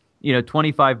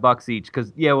 $25 each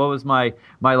because what was my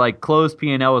like closed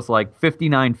P&L was like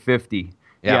 59.50.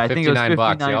 Yeah, I think it was 59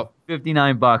 bucks. Yep.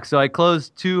 $59. So I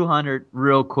closed 200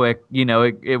 real quick,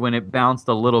 when it bounced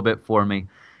a little bit for me.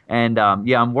 And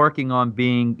I'm working on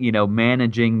being,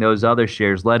 managing those other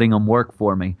shares, letting them work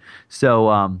for me. So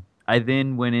I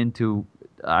then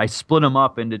I split them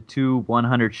up into two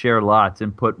 100 share lots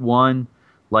and put one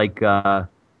like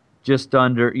just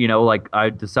under, like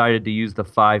I decided to use the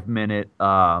 5 minute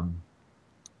a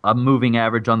moving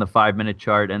average on the 5 minute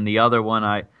chart, and the other one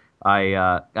I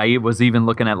was even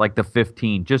looking at like the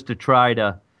 15 just to try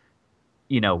to,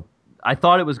 I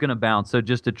thought it was going to bounce, so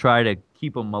just to try to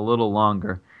keep them a little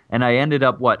longer. And I ended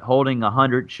up holding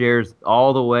 100 shares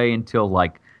all the way until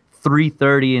like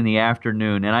 3:30 in the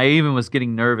afternoon, and I even was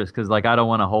getting nervous because like I don't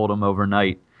want to hold them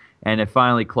overnight. And it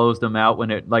finally closed them out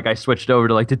when I switched over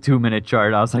to like the 2 minute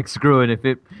chart. I was like, screw it. If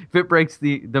it breaks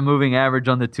the moving average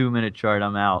on the 2 minute chart,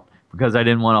 I'm out because I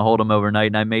didn't want to hold them overnight.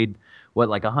 And I made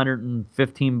like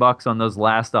 $115 on those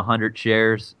last 100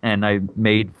 shares, and I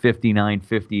made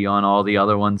 59.50 on all the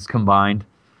other ones combined.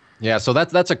 Yeah, so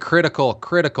that's a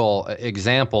critical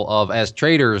example of, as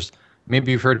traders,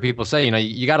 maybe you've heard people say,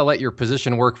 you got to let your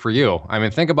position work for you. I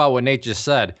mean, think about what Nate just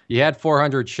said. You had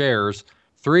 400 shares,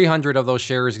 300 of those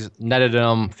shares netted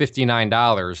him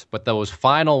 $59, but those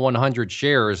final 100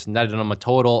 shares netted him a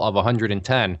total of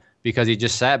 110 because he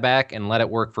just sat back and let it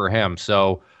work for him.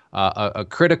 So a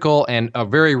critical and a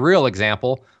very real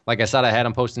example. Like I said, I had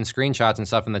him posting screenshots and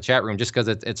stuff in the chat room just because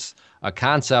it's a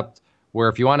concept where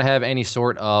if you want to have any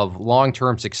sort of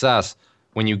long-term success,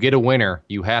 when you get a winner,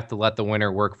 you have to let the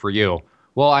winner work for you.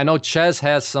 Well, I know Ches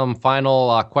has some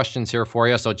final questions here for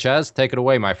you. So Ches, take it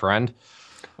away, my friend.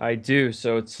 I do.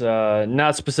 So it's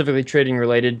not specifically trading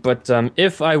related, but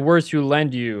if I were to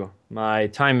lend you my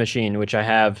time machine, which I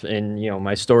have in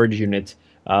my storage unit,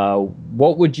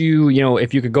 what would you,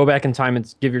 if you could go back in time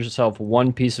and give yourself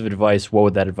one piece of advice, what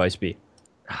would that advice be?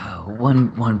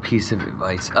 One piece of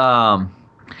advice.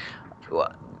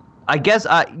 I guess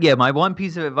my one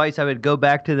piece of advice, I would go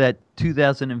back to that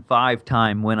 2005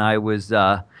 time when I was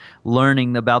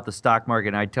learning about the stock market.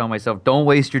 And I'd tell myself, don't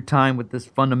waste your time with this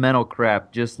fundamental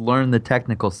crap. Just learn the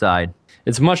technical side.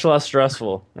 It's much less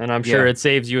stressful, and I'm sure it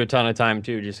saves you a ton of time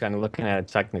too, just kind of looking at it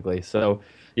technically. So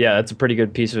yeah, that's a pretty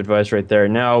good piece of advice right there.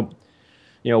 Now,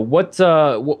 what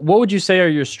would you say are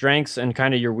your strengths and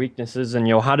kind of your weaknesses,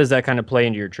 and how does that kind of play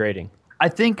into your trading? I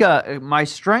think my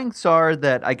strengths are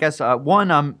that I guess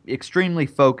one, I'm extremely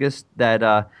focused. That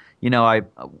I've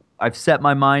set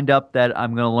my mind up that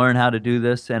I'm going to learn how to do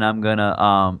this, and I'm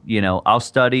gonna I'll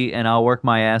study and I'll work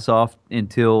my ass off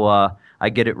until I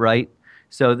get it right.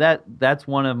 So that's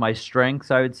one of my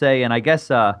strengths, I would say. And I guess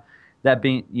that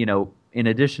being in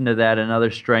addition to that,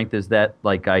 another strength is that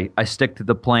like I stick to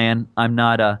the plan. I'm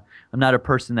not a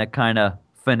person that kind of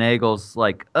finagles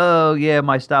like, oh yeah,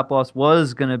 my stop loss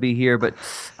was gonna be here, but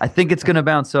I think it's gonna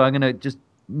bounce, so I'm gonna just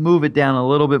move it down a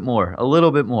little bit more.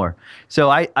 So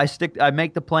I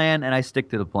make the plan and I stick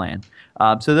to the plan.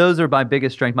 So those are my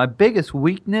biggest strength. My biggest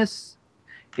weakness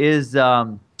is I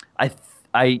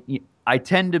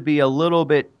tend to be a little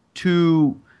bit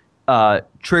too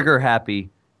trigger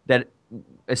happy. That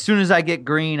as soon as I get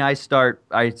green, I start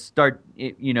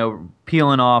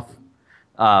peeling off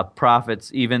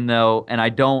profits, even though, and I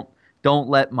don't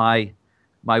let my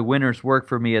winners work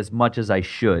for me as much as I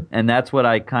should. And that's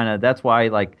what that's why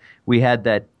like we had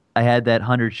that I had that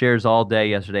 100 shares all day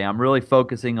yesterday. I'm really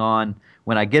focusing on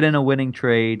when I get in a winning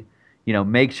trade,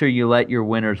 make sure you let your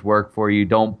winners work for you.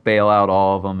 Don't bail out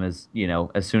all of them as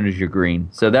soon as you're green.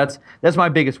 So that's my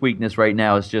biggest weakness right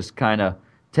now is just kind of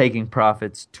taking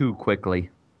profits too quickly.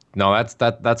 No,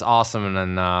 that's awesome,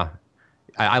 and then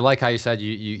I like how you said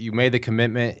you made the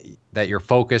commitment that you're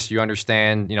focused. You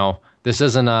understand, this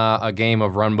isn't a game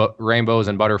of rainbows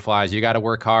and butterflies. You got to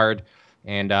work hard,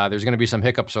 and there's going to be some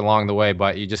hiccups along the way,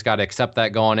 but you just got to accept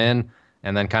that going in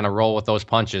and then kind of roll with those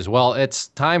punches. Well, it's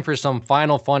time for some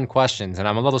final fun questions, and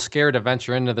I'm a little scared to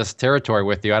venture into this territory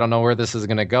with you. I don't know where this is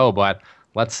going to go, but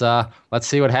let's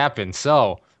see what happens.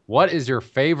 So, what is your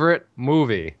favorite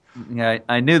movie? Yeah,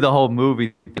 I knew the whole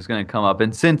movie was going to come up,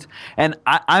 and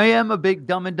I am a big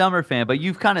Dumb and Dumber fan, but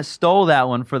you've kind of stole that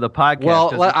one for the podcast.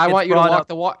 Well, I want you to walk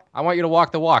the walk. I want you to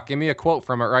walk the walk. Give me a quote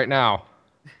from it right now.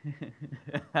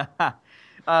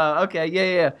 Okay,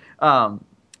 yeah. All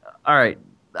right,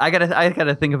 I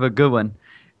gotta think of a good one.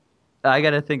 I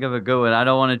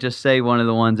don't want to just say one of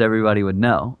the ones everybody would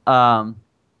know.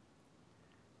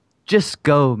 Just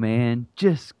go, man.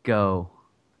 Just go.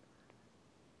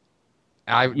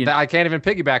 I can't even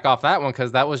piggyback off that one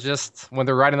because that was just when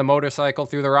they're riding the motorcycle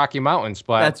through the Rocky Mountains.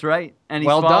 But that's right. And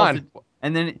well done.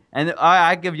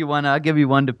 I give you one. I'll give you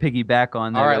one to piggyback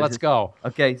on. All right, let's go.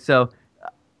 Okay, so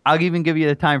I'll even give you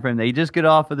the time frame. They just get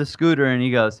off of the scooter and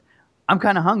he goes, "I'm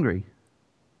kind of hungry."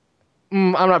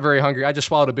 I'm not very hungry. I just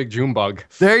swallowed a big June bug.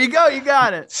 There you go. You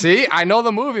got it. See, I know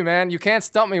the movie, man. You can't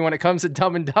stump me when it comes to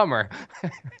Dumb and Dumber.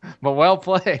 But well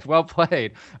played. Well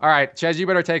played. All right, Ches, you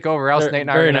better take over. Else Nate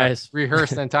and I are going to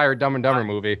rehearse the entire Dumb and Dumber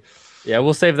movie. Yeah,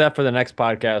 we'll save that for the next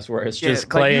podcast where it's just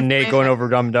Clay and Nate going over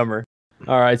Dumb and Dumber.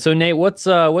 All right, so Nate, what's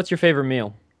your favorite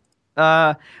meal?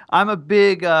 I'm a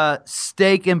big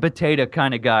steak and potato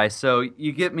kind of guy. So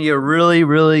you get me a really,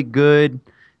 really good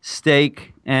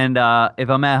steak, and if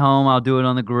I'm at home, I'll do it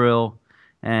on the grill,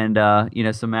 and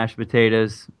some mashed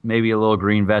potatoes, maybe a little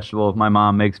green vegetable if my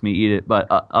mom makes me eat it. But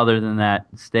other than that,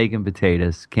 steak and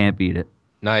potatoes, can't beat it.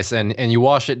 Nice, and you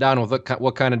wash it down with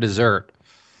what kind of dessert?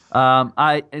 I'm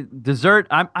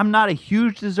not a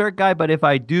huge dessert guy, but if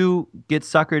I do get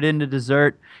suckered into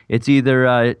dessert, it's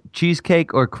either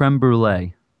cheesecake or creme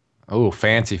brulee. Oh,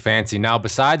 fancy. Now,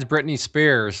 besides Britney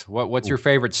Spears, what's your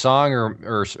favorite song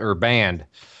or band?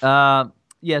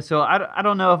 Yeah, so I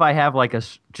don't know if I have like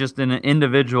just an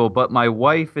individual, but my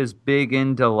wife is big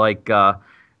into like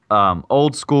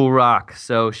old school rock.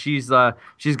 So she's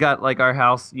got like our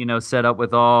house, set up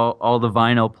with all the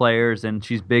vinyl players, and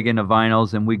she's big into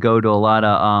vinyls, and we go to a lot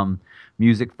of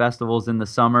music festivals in the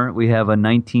summer. We have a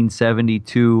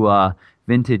 1972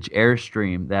 vintage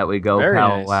Airstream that we go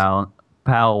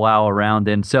powwow around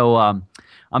in. So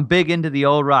I'm big into the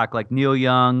old rock, like Neil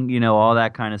Young, all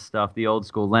that kind of stuff, the old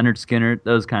school, Leonard Skinner,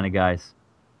 those kind of guys.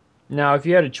 Now, if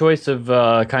you had a choice of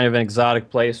kind of an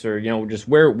exotic place or, just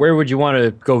where would you want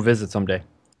to go visit someday?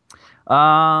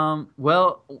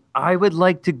 Well, I would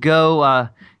like to go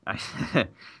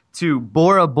to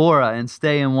Bora Bora and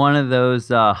stay in one of those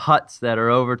huts that are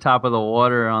over top of the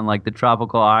water on like the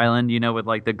tropical island, with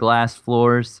like the glass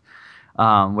floors,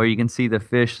 where you can see the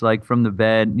fish like from the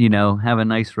bed, have a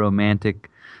nice romantic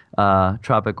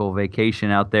tropical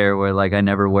vacation out there where like I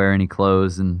never wear any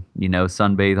clothes and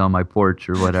sunbathe on my porch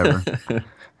or whatever.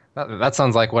 That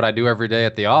sounds like what I do every day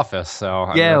at the office.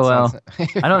 So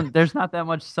there's not that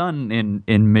much sun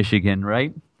in Michigan,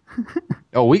 right?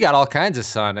 Oh, we got all kinds of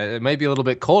sun. It may be a little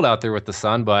bit cold out there with the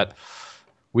sun, but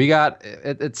we got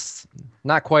it's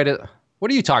not quite a. What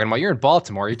are you talking about? You're in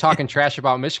Baltimore. You're talking trash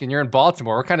about Michigan. You're in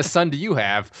Baltimore. What kind of sun do you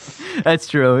have? That's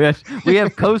true. Yes. We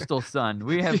have coastal sun.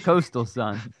 We have coastal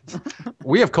sun.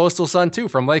 We have coastal sun, too,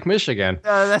 from Lake Michigan.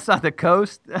 That's not the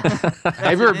coast.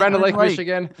 Have you ever been to Lake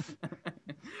Michigan?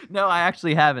 No, I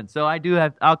actually haven't. So I do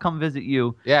have. I'll come visit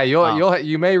you. Yeah,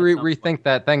 you may rethink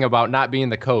that thing about not being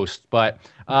the coast. But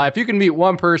if you can meet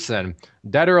one person,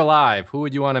 dead or alive, who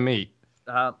would you want to meet?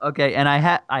 Okay, and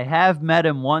I have met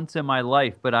him once in my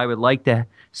life, but I would like to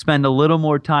spend a little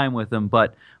more time with him.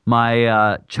 But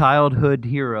my childhood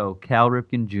hero, Cal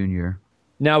Ripken Jr.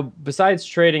 Now, besides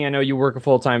trading, I know you work a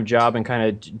full-time job and kind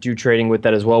of do trading with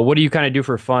that as well. What do you kind of do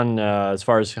for fun as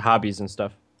far as hobbies and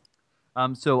stuff?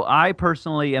 So I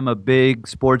personally am a big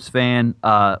sports fan.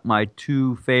 My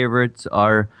two favorites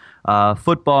are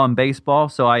football and baseball,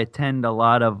 so I attend a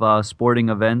lot of sporting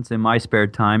events in my spare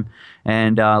time.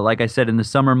 And like I said, in the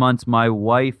summer months, my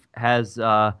wife has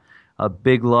a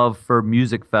big love for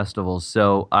music festivals,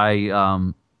 so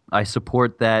I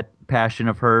support that passion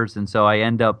of hers, and so I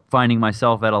end up finding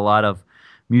myself at a lot of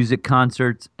music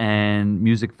concerts and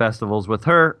music festivals with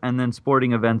her, and then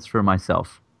sporting events for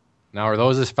myself. Now, are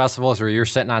those festivals where you're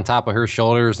sitting on top of her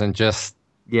shoulders and just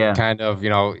Yeah. kind of,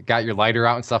 got your lighter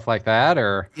out and stuff like that,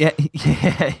 or? Yeah,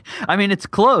 yeah. I mean, it's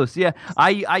close. Yeah,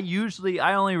 I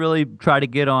only really try to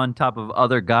get on top of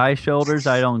other guys' shoulders.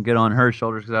 I don't get on her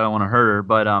shoulders because I don't want to hurt her.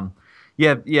 But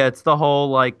yeah, it's the whole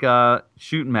like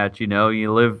shooting match.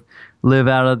 You live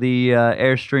out of the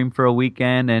Airstream for a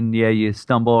weekend, and yeah, you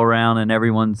stumble around, and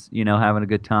everyone's having a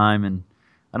good time. And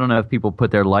I don't know if people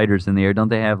put their lighters in the air. Don't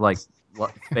they have like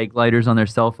fake lighters on their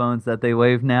cell phones that they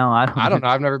wave now? I don't know.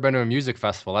 I've never been to a music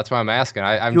festival. That's why I'm asking.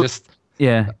 I'm just.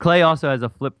 Yeah, Clay also has a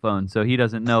flip phone, so he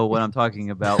doesn't know what I'm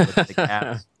talking about with the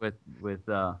caps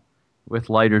with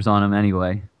lighters on them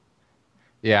anyway.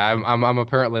 Yeah, I'm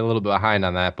apparently a little bit behind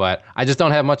on that, but I just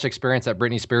don't have much experience at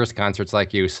Britney Spears concerts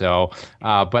like you. So,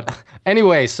 but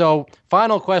anyway, so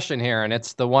final question here, and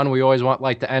it's the one we always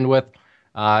like to end with.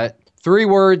 3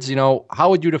 words. How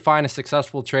would you define a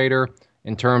successful trader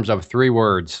in terms of 3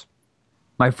 words?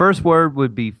 My first word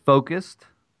would be focused.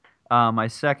 My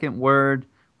second word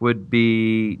would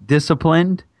be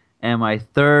disciplined, and my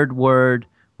third word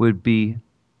would be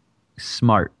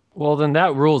smart. Well, then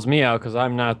that rules me out because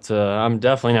I'm not. I'm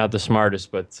definitely not the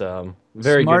smartest, but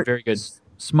very Smart, good, very good.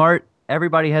 Smart.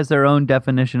 Everybody has their own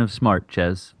definition of smart,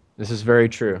 Ches. This is very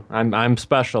true. I'm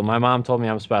special. My mom told me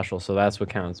I'm special, so that's what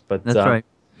counts. But That's right.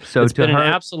 So it's been her,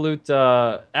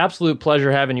 an absolute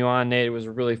pleasure having you on, Nate. It was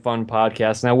a really fun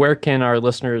podcast. Now, where can our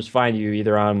listeners find you?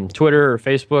 Either on Twitter or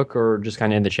Facebook, or just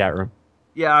kind of in the chat room?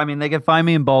 Yeah, I mean, they can find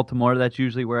me in Baltimore. That's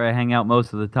usually where I hang out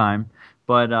most of the time.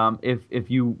 But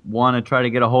if you want to try to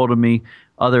get a hold of me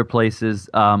other places,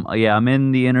 yeah, I'm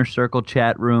in the Inner Circle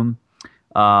chat room.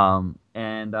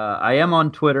 And I am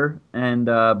on Twitter, and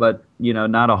but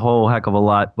not a whole heck of a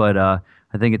lot. But I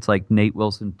think it's like Nate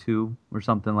Wilson 2 or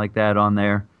something like that on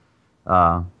there.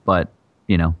 But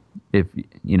if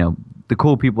the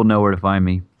cool people know where to find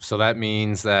me. So that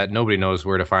means that nobody knows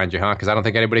where to find you, huh? Because I don't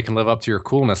think anybody can live up to your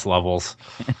coolness levels.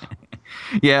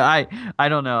 Yeah, I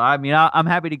don't know. I mean, I'm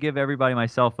happy to give everybody my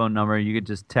cell phone number. You could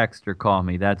just text or call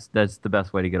me. That's the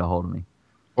best way to get a hold of me.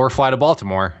 Or fly to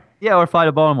Baltimore. Yeah, or fly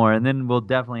to Baltimore, and then we'll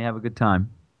definitely have a good time.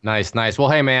 Nice. Well,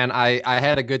 hey, man, I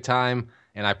had a good time,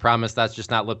 and I promise that's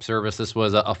just not lip service. This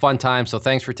was a fun time, so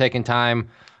thanks for taking time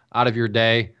out of your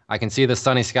day. I can see the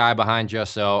sunny sky behind you,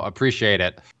 so appreciate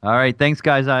it. All right, thanks,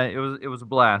 guys. It was a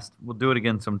blast. We'll do it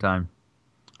again sometime.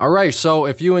 All right, so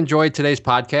if you enjoyed today's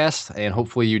podcast, and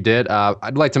hopefully you did,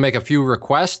 I'd like to make a few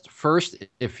requests. First,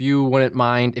 if you wouldn't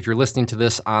mind, if you're listening to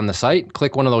this on the site,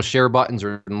 click one of those share buttons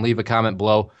or leave a comment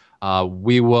below.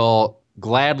 We will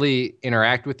gladly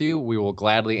interact with you. We will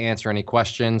gladly answer any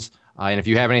questions. And if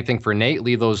you have anything for Nate,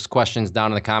 leave those questions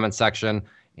down in the comment section,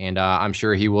 and I'm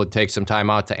sure he will take some time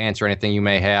out to answer anything you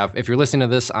may have. If you're listening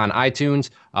to this on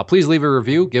iTunes, please leave a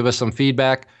review. Give us some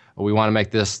feedback. We want to make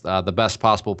this the best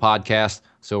possible podcast,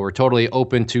 so we're totally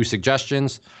open to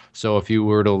suggestions. So if you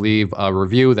were to leave a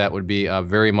review, that would be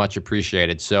very much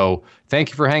appreciated. So thank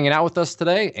you for hanging out with us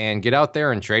today, and get out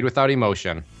there and trade without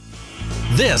emotion.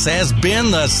 This has been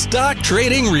the Stock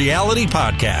Trading Reality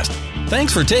Podcast.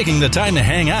 Thanks for taking the time to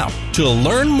hang out. To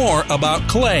learn more about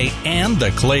Clay and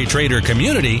the Clay Trader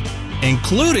community,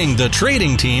 including the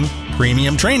trading team,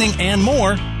 premium training, and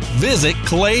more, visit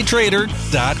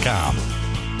claytrader.com.